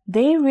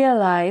 They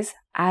realize,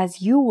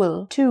 as you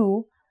will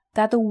too,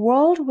 that the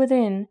world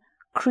within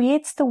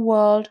creates the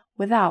world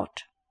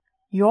without.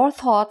 Your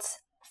thoughts,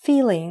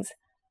 feelings,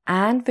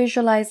 and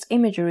visualized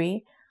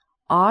imagery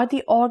are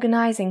the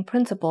organizing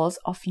principles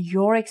of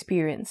your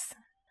experience.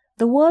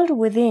 The world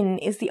within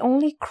is the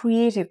only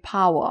creative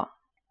power.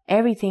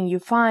 Everything you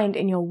find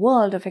in your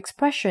world of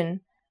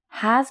expression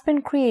has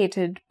been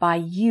created by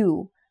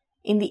you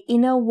in the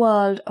inner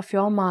world of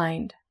your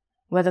mind,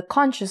 whether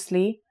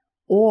consciously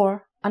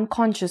or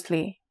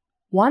unconsciously.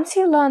 Once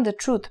you learn the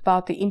truth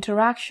about the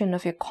interaction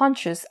of your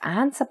conscious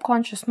and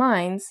subconscious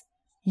minds,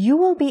 you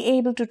will be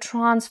able to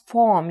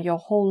transform your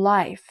whole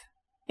life.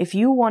 If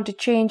you want to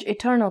change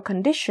eternal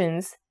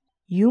conditions,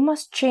 you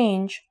must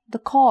change the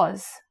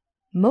cause.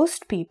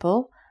 Most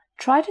people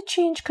try to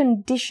change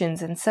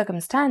conditions and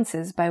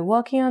circumstances by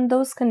working on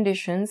those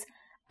conditions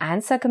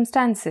and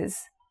circumstances.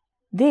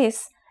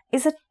 This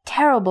is a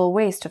terrible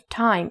waste of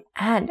time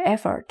and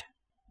effort.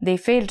 They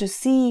fail to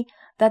see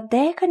that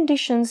their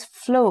conditions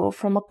flow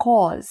from a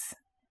cause.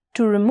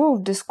 To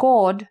remove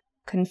discord,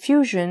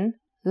 confusion,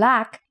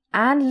 lack,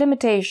 and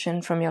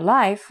limitation from your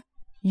life,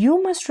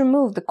 you must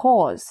remove the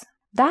cause.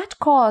 That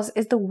cause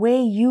is the way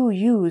you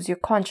use your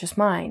conscious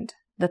mind,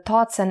 the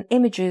thoughts and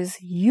images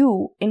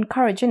you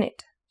encourage in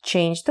it.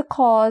 Change the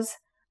cause,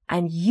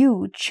 and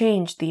you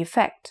change the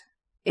effect.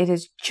 It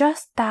is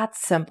just that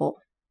simple.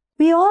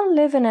 We all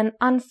live in an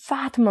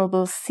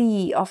unfathomable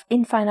sea of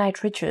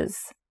infinite riches.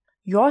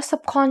 Your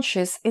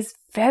subconscious is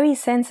very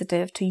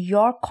sensitive to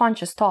your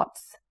conscious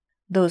thoughts.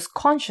 Those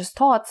conscious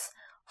thoughts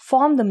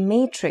form the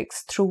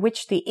matrix through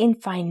which the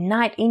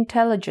infinite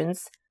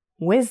intelligence,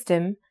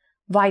 wisdom,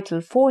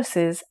 vital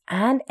forces,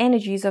 and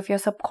energies of your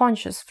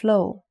subconscious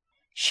flow.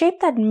 Shape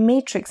that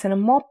matrix in a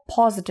more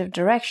positive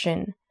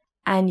direction,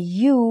 and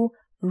you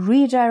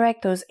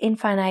redirect those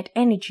infinite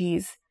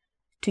energies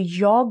to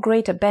your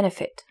greater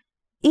benefit.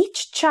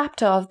 Each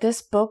chapter of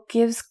this book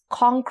gives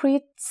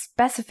concrete,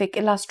 specific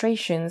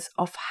illustrations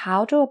of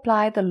how to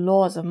apply the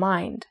laws of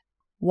mind.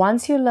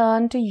 Once you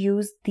learn to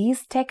use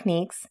these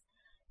techniques,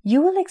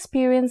 you will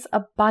experience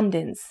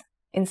abundance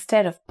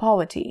instead of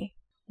poverty,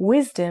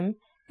 wisdom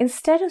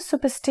instead of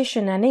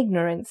superstition and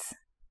ignorance,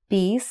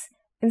 peace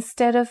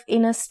instead of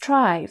inner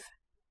strife,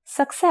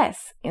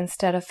 success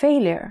instead of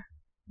failure,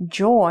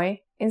 joy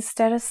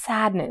instead of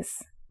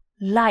sadness,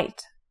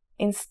 light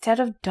instead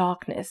of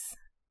darkness,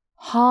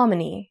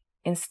 harmony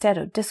instead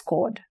of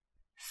discord,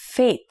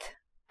 faith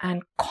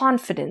and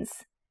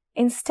confidence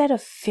instead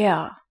of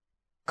fear.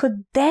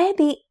 Could there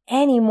be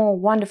any more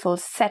wonderful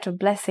set of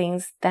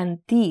blessings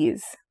than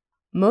these?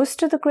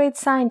 Most of the great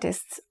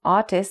scientists,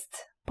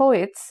 artists,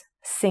 poets,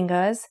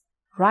 singers,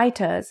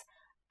 writers,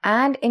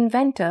 and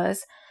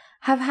inventors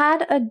have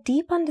had a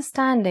deep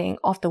understanding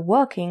of the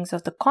workings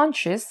of the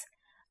conscious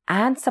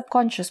and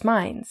subconscious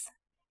minds.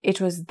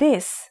 It was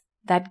this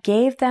that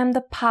gave them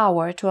the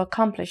power to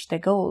accomplish their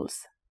goals.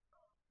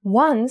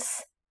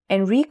 Once,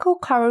 Enrico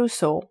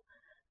Caruso,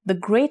 the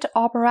great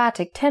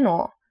operatic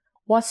tenor,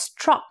 was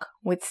struck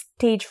with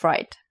stage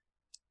fright.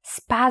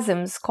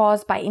 Spasms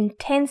caused by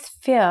intense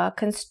fear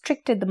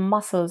constricted the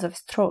muscles of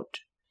his throat.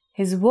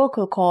 His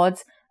vocal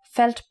cords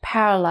felt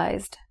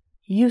paralyzed,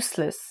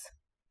 useless.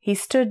 He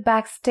stood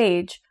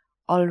backstage,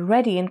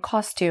 already in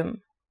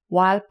costume,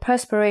 while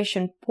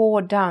perspiration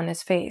poured down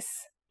his face.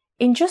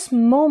 In just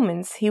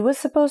moments, he was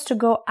supposed to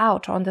go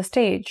out on the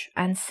stage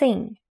and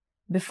sing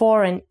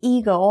before an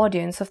eager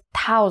audience of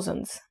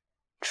thousands.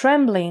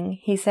 Trembling,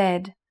 he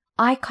said,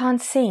 "I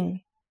can't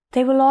sing.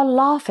 They will all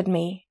laugh at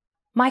me.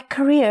 My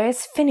career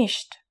is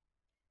finished."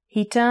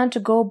 He turned to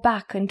go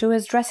back into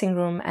his dressing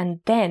room,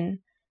 and then,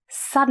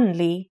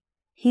 suddenly,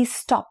 he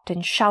stopped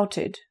and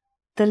shouted,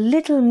 "The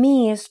little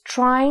me is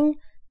trying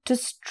to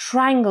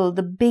strangle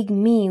the big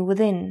me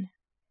within."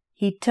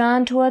 He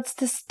turned towards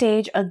the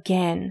stage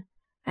again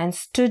and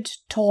stood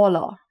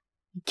taller.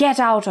 "Get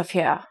out of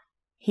here,"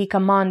 he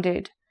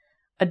commanded,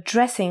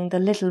 addressing the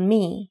little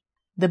me.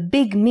 "The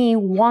big me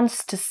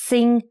wants to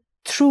sing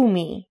through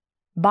me."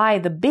 By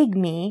the big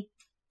me,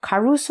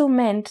 Caruso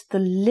meant the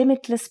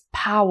limitless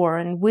power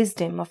and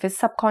wisdom of his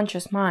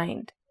subconscious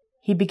mind.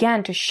 He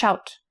began to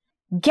shout,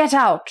 "Get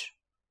out!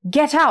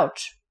 Get out!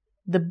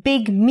 The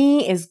big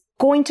me is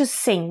going to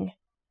sing."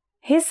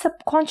 His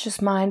subconscious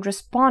mind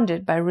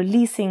responded by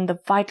releasing the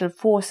vital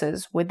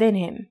forces within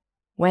him.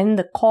 When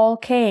the call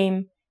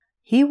came,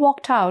 he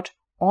walked out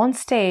on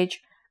stage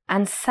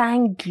and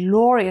sang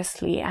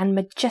gloriously and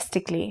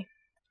majestically.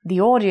 The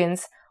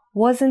audience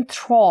was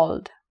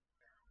enthralled.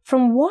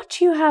 From what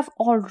you have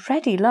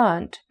already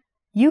learned,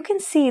 you can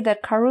see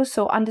that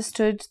Caruso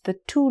understood the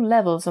two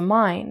levels of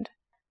mind,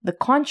 the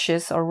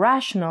conscious or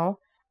rational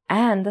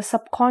and the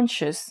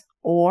subconscious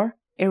or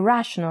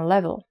irrational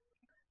level.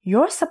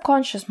 Your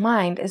subconscious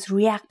mind is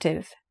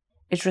reactive.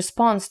 It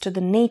responds to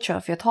the nature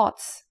of your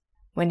thoughts.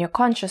 When your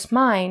conscious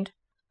mind,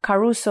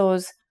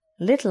 Caruso's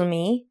little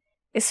me,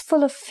 is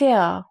full of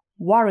fear,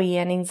 worry,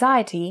 and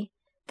anxiety,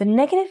 the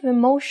negative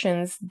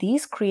emotions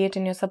these create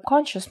in your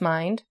subconscious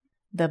mind,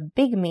 the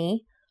big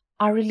me,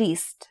 are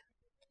released.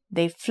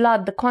 They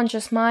flood the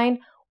conscious mind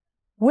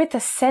with a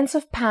sense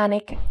of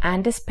panic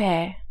and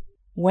despair.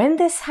 When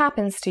this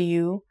happens to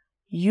you,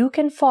 you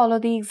can follow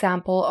the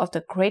example of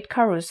the great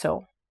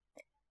Caruso.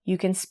 You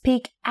can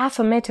speak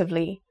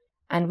affirmatively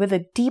and with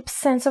a deep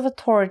sense of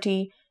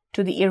authority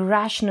to the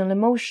irrational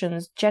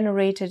emotions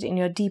generated in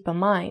your deeper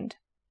mind.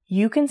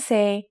 You can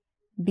say,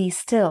 "Be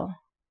still,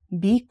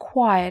 be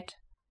quiet,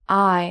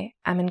 I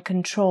am in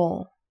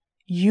control.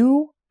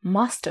 You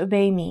must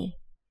obey me.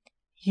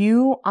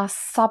 You are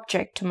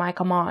subject to my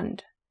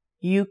command.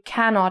 You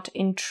cannot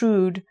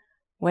intrude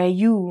where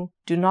you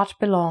do not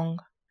belong."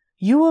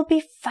 You will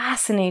be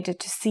fascinated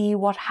to see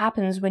what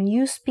happens when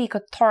you speak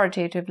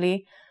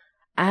authoritatively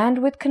and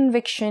with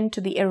conviction to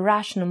the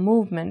irrational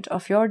movement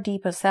of your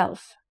deeper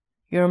self.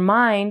 Your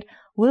mind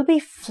will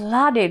be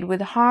flooded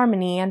with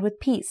harmony and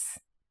with peace.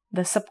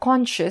 The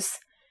subconscious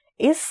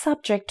is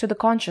subject to the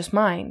conscious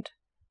mind.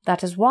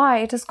 That is why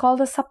it is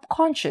called the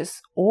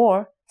subconscious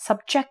or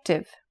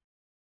subjective.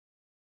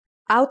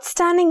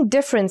 Outstanding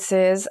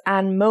differences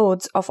and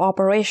modes of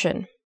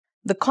operation.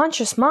 The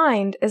conscious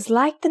mind is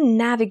like the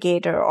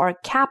navigator or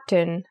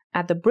captain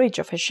at the bridge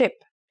of a ship.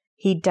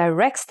 He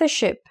directs the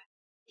ship.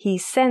 He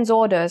sends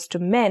orders to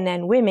men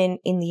and women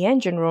in the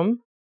engine room.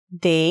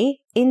 They,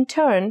 in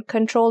turn,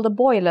 control the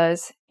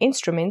boilers,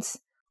 instruments,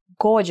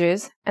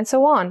 gauges, and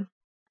so on.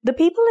 The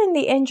people in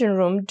the engine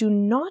room do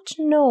not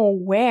know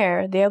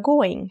where they are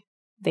going.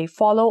 They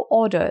follow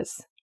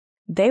orders.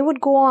 They would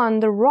go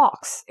on the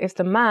rocks if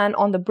the man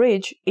on the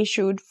bridge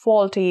issued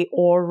faulty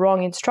or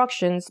wrong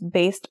instructions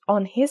based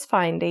on his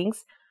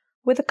findings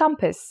with a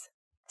compass,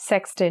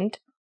 sextant,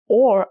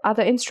 or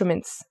other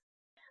instruments.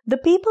 The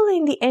people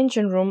in the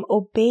engine room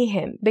obey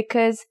him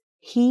because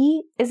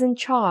he is in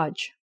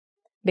charge,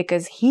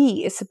 because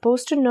he is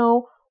supposed to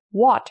know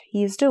what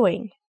he is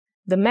doing.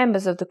 The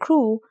members of the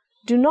crew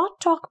do not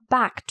talk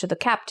back to the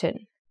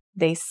captain.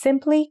 They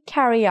simply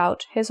carry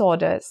out his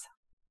orders.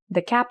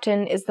 The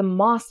captain is the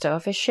master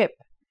of his ship,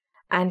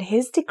 and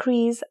his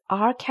decrees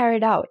are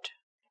carried out.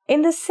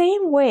 In the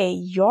same way,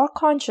 your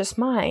conscious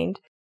mind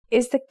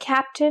is the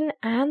captain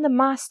and the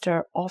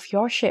master of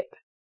your ship,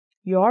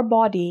 your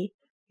body,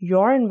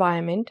 your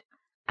environment,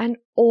 and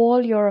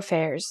all your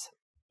affairs.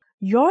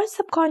 Your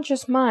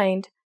subconscious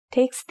mind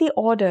takes the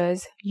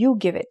orders you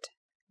give it,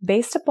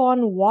 based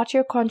upon what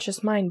your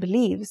conscious mind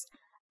believes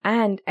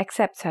and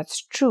accepts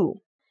as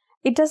true.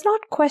 It does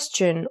not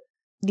question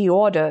the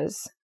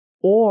orders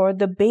or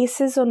the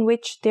basis on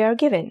which they are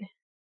given.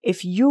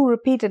 If you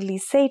repeatedly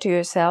say to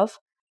yourself,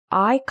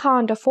 "I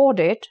can't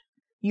afford it,"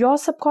 your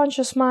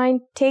subconscious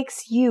mind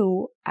takes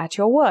you at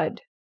your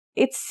word.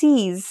 It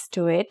sees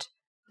to it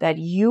that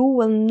you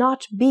will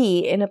not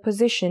be in a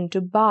position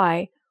to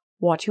buy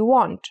what you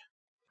want.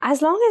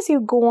 As long as you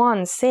go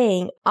on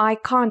saying, "I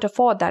can't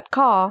afford that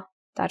car,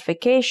 that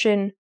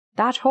vacation,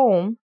 that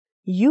home,"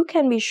 you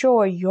can be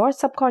sure your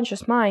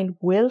subconscious mind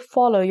will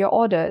follow your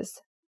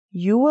orders.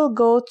 You will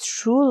go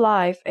through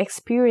life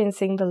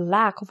experiencing the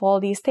lack of all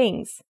these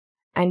things,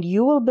 and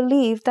you will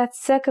believe that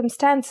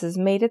circumstances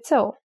made it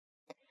so.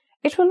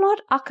 It will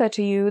not occur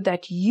to you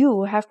that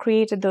you have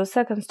created those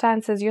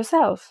circumstances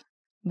yourself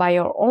by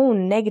your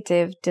own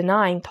negative,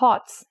 denying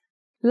thoughts.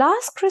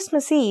 Last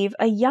Christmas Eve,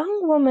 a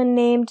young woman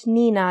named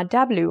Nina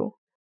W.,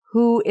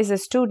 who is a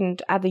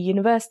student at the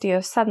University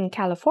of Southern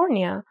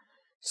California,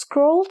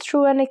 scrolled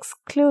through an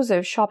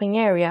exclusive shopping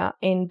area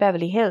in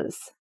Beverly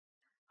Hills.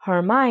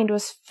 Her mind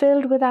was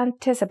filled with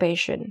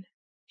anticipation.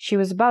 She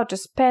was about to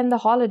spend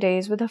the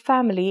holidays with her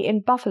family in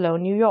Buffalo,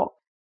 New York.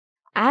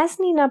 As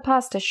Nina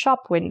passed a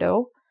shop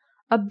window,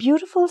 a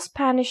beautiful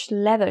Spanish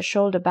leather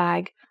shoulder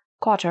bag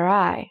caught her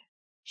eye.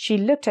 She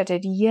looked at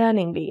it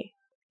yearningly.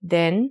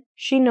 Then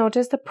she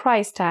noticed the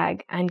price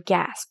tag and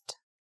gasped.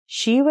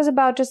 She was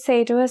about to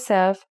say to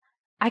herself,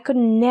 I could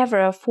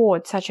never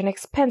afford such an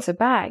expensive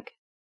bag.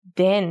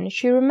 Then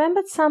she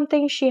remembered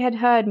something she had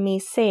heard me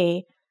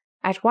say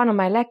at one of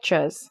my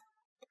lectures.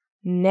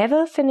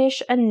 Never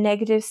finish a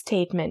negative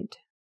statement.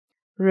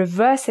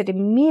 Reverse it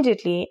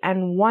immediately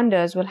and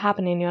wonders will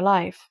happen in your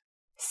life.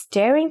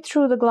 Staring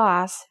through the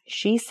glass,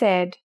 she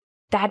said,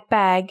 "That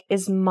bag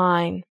is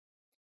mine.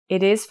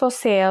 It is for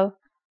sale.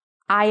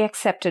 I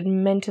accept it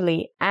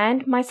mentally,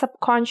 and my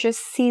subconscious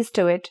sees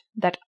to it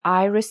that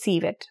I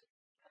receive it."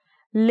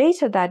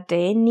 Later that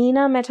day,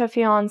 Nina met her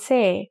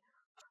fiancé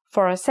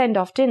for a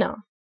send-off dinner.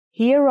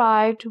 He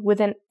arrived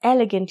with an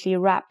elegantly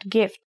wrapped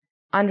gift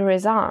under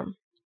his arm.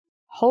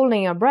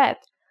 Holding her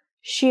breath,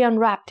 she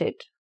unwrapped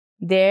it.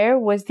 There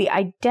was the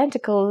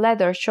identical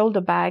leather shoulder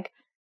bag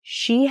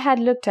she had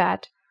looked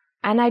at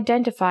and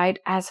identified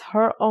as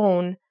her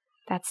own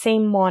that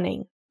same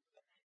morning.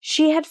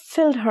 She had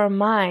filled her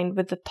mind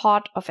with the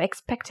thought of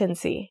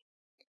expectancy.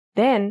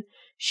 Then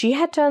she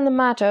had turned the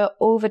matter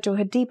over to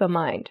her deeper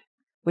mind,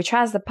 which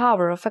has the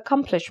power of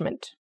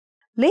accomplishment.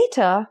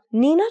 Later,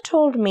 Nina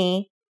told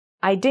me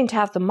I didn't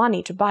have the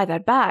money to buy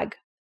that bag,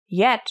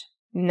 yet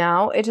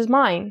now it is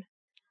mine.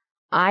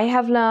 I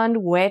have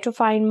learned where to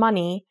find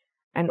money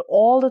and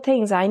all the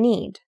things I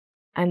need,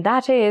 and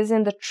that is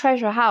in the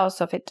treasure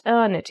house of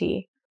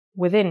eternity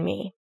within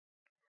me.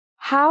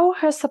 How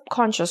her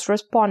subconscious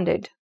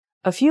responded.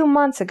 A few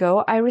months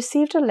ago, I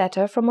received a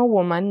letter from a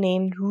woman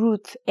named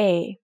Ruth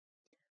A.,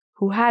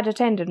 who had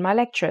attended my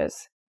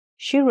lectures.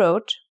 She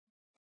wrote,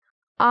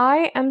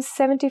 "I am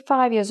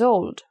 75 years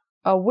old,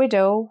 a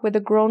widow with a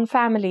grown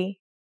family.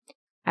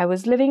 I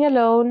was living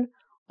alone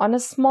on a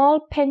small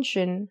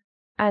pension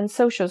and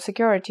Social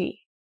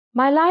Security.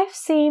 My life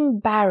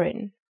seemed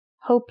barren,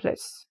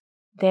 hopeless.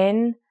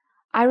 Then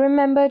I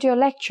remembered your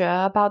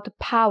lecture about the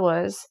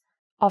powers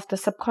of the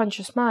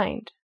subconscious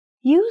mind.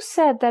 You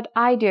said that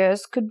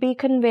ideas could be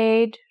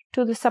conveyed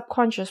to the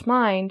subconscious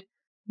mind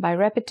by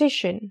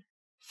repetition,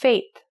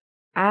 faith,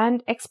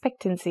 and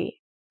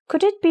expectancy.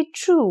 Could it be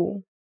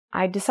true?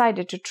 I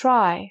decided to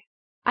try.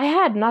 I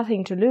had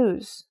nothing to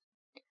lose.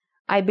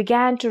 I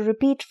began to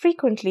repeat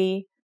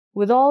frequently,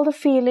 with all the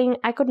feeling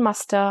I could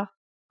muster,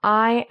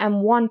 I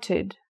am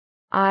wanted.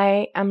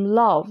 I am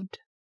loved.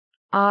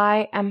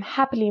 I am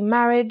happily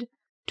married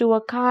to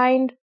a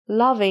kind,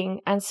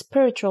 loving, and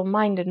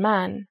spiritual-minded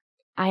man.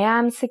 I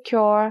am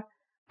secure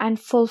and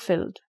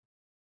fulfilled."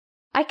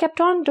 I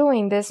kept on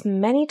doing this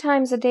many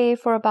times a day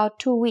for about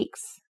 2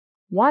 weeks.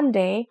 One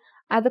day,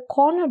 at the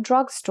corner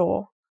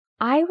drugstore,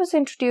 I was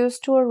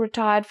introduced to a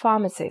retired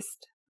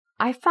pharmacist.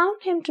 I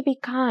found him to be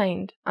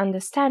kind,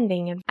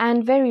 understanding,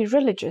 and very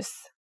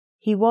religious.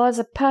 He was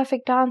a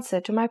perfect answer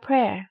to my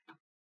prayer.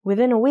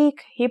 Within a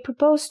week, he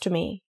proposed to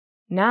me.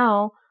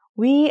 Now,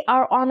 we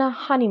are on a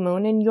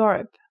honeymoon in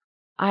Europe.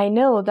 I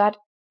know that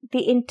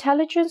the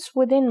intelligence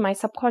within my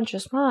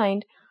subconscious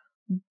mind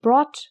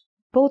brought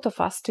both of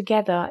us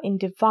together in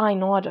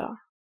divine order.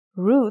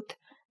 Ruth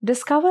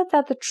discovered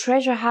that the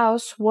treasure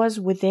house was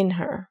within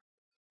her.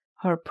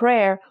 Her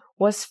prayer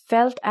was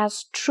felt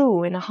as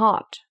true in her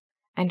heart,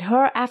 and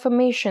her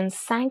affirmation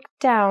sank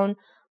down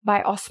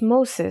by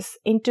osmosis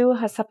into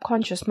her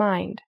subconscious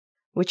mind,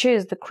 which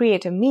is the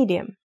creative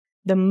medium.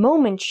 The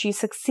moment she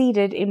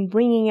succeeded in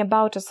bringing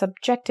about a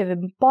subjective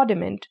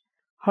embodiment,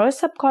 her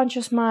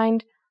subconscious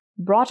mind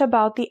brought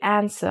about the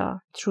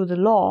answer through the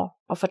law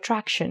of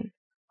attraction.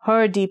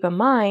 Her deeper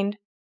mind,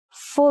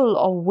 full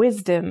of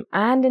wisdom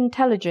and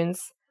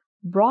intelligence,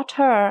 brought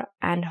her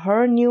and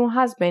her new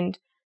husband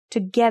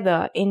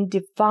together in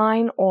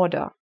divine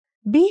order.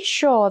 Be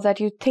sure that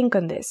you think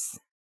on this.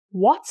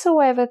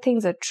 Whatsoever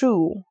things are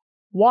true,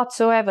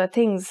 whatsoever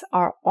things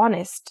are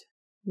honest,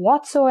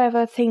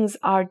 whatsoever things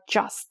are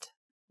just,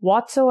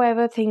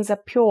 whatsoever things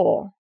are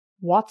pure,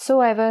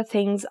 whatsoever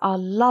things are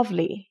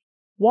lovely,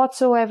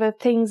 whatsoever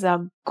things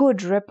are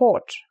good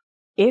report,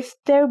 if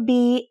there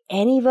be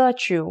any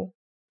virtue,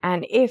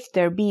 and if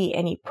there be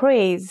any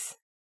praise,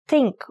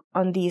 think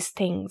on these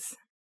things.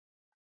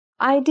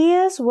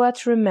 Ideas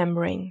worth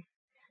remembering.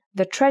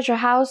 The treasure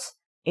house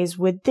is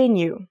within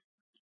you.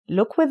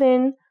 Look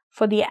within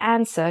for the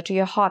answer to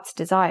your heart's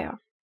desire.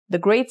 The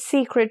great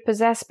secret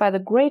possessed by the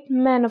great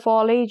men of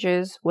all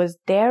ages was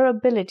their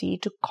ability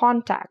to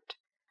contact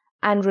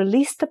and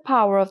release the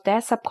power of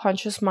their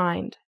subconscious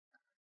mind.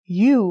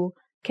 You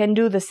can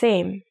do the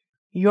same.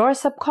 Your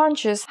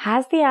subconscious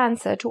has the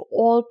answer to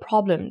all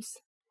problems.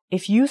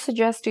 If you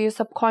suggest to your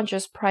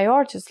subconscious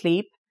prior to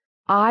sleep,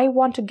 I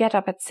want to get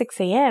up at 6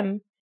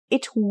 a.m.,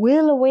 it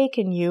will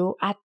awaken you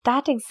at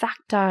that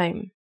exact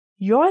time.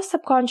 Your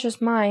subconscious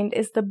mind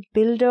is the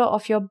builder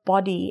of your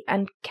body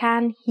and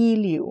can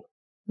heal you.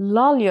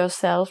 Lull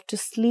yourself to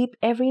sleep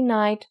every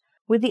night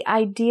with the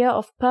idea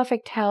of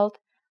perfect health,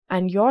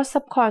 and your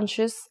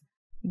subconscious,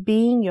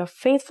 being your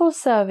faithful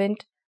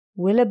servant,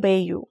 will obey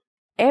you.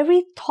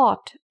 Every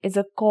thought is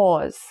a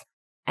cause,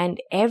 and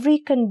every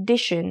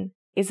condition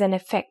is an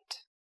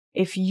effect.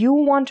 If you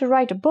want to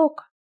write a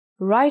book,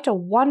 write a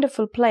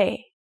wonderful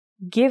play,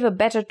 give a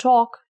better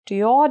talk to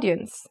your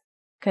audience,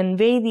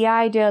 Convey the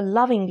idea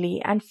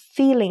lovingly and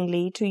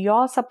feelingly to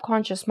your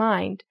subconscious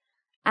mind,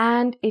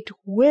 and it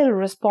will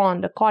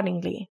respond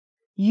accordingly.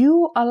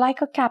 You are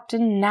like a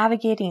captain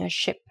navigating a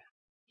ship.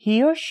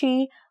 He or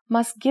she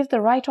must give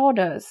the right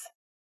orders,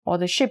 or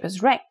the ship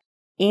is wrecked.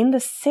 In the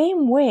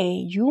same way,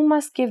 you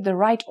must give the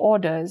right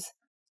orders,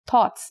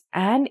 thoughts,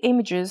 and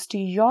images to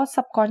your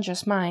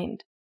subconscious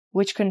mind,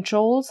 which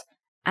controls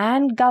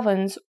and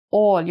governs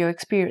all your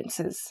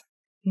experiences.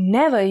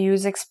 Never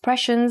use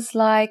expressions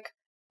like,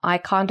 I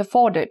can't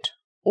afford it,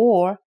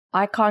 or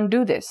I can't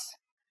do this.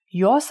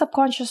 Your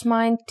subconscious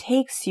mind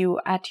takes you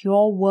at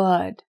your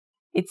word.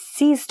 It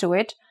sees to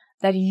it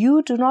that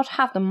you do not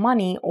have the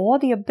money or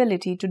the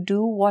ability to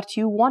do what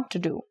you want to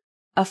do.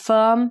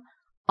 Affirm,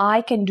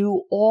 I can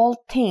do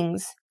all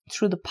things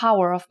through the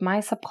power of my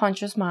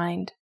subconscious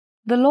mind.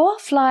 The law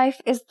of life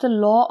is the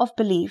law of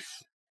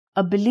belief.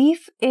 A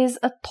belief is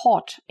a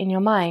thought in your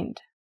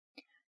mind.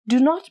 Do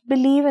not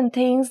believe in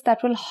things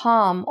that will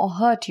harm or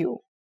hurt you.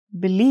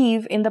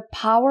 Believe in the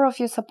power of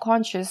your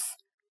subconscious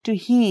to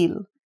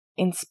heal,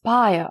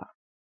 inspire,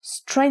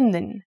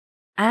 strengthen,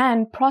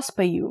 and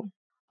prosper you.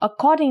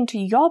 According to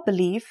your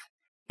belief,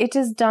 it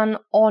is done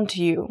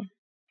onto you.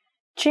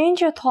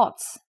 Change your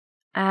thoughts,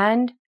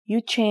 and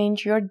you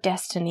change your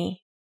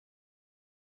destiny.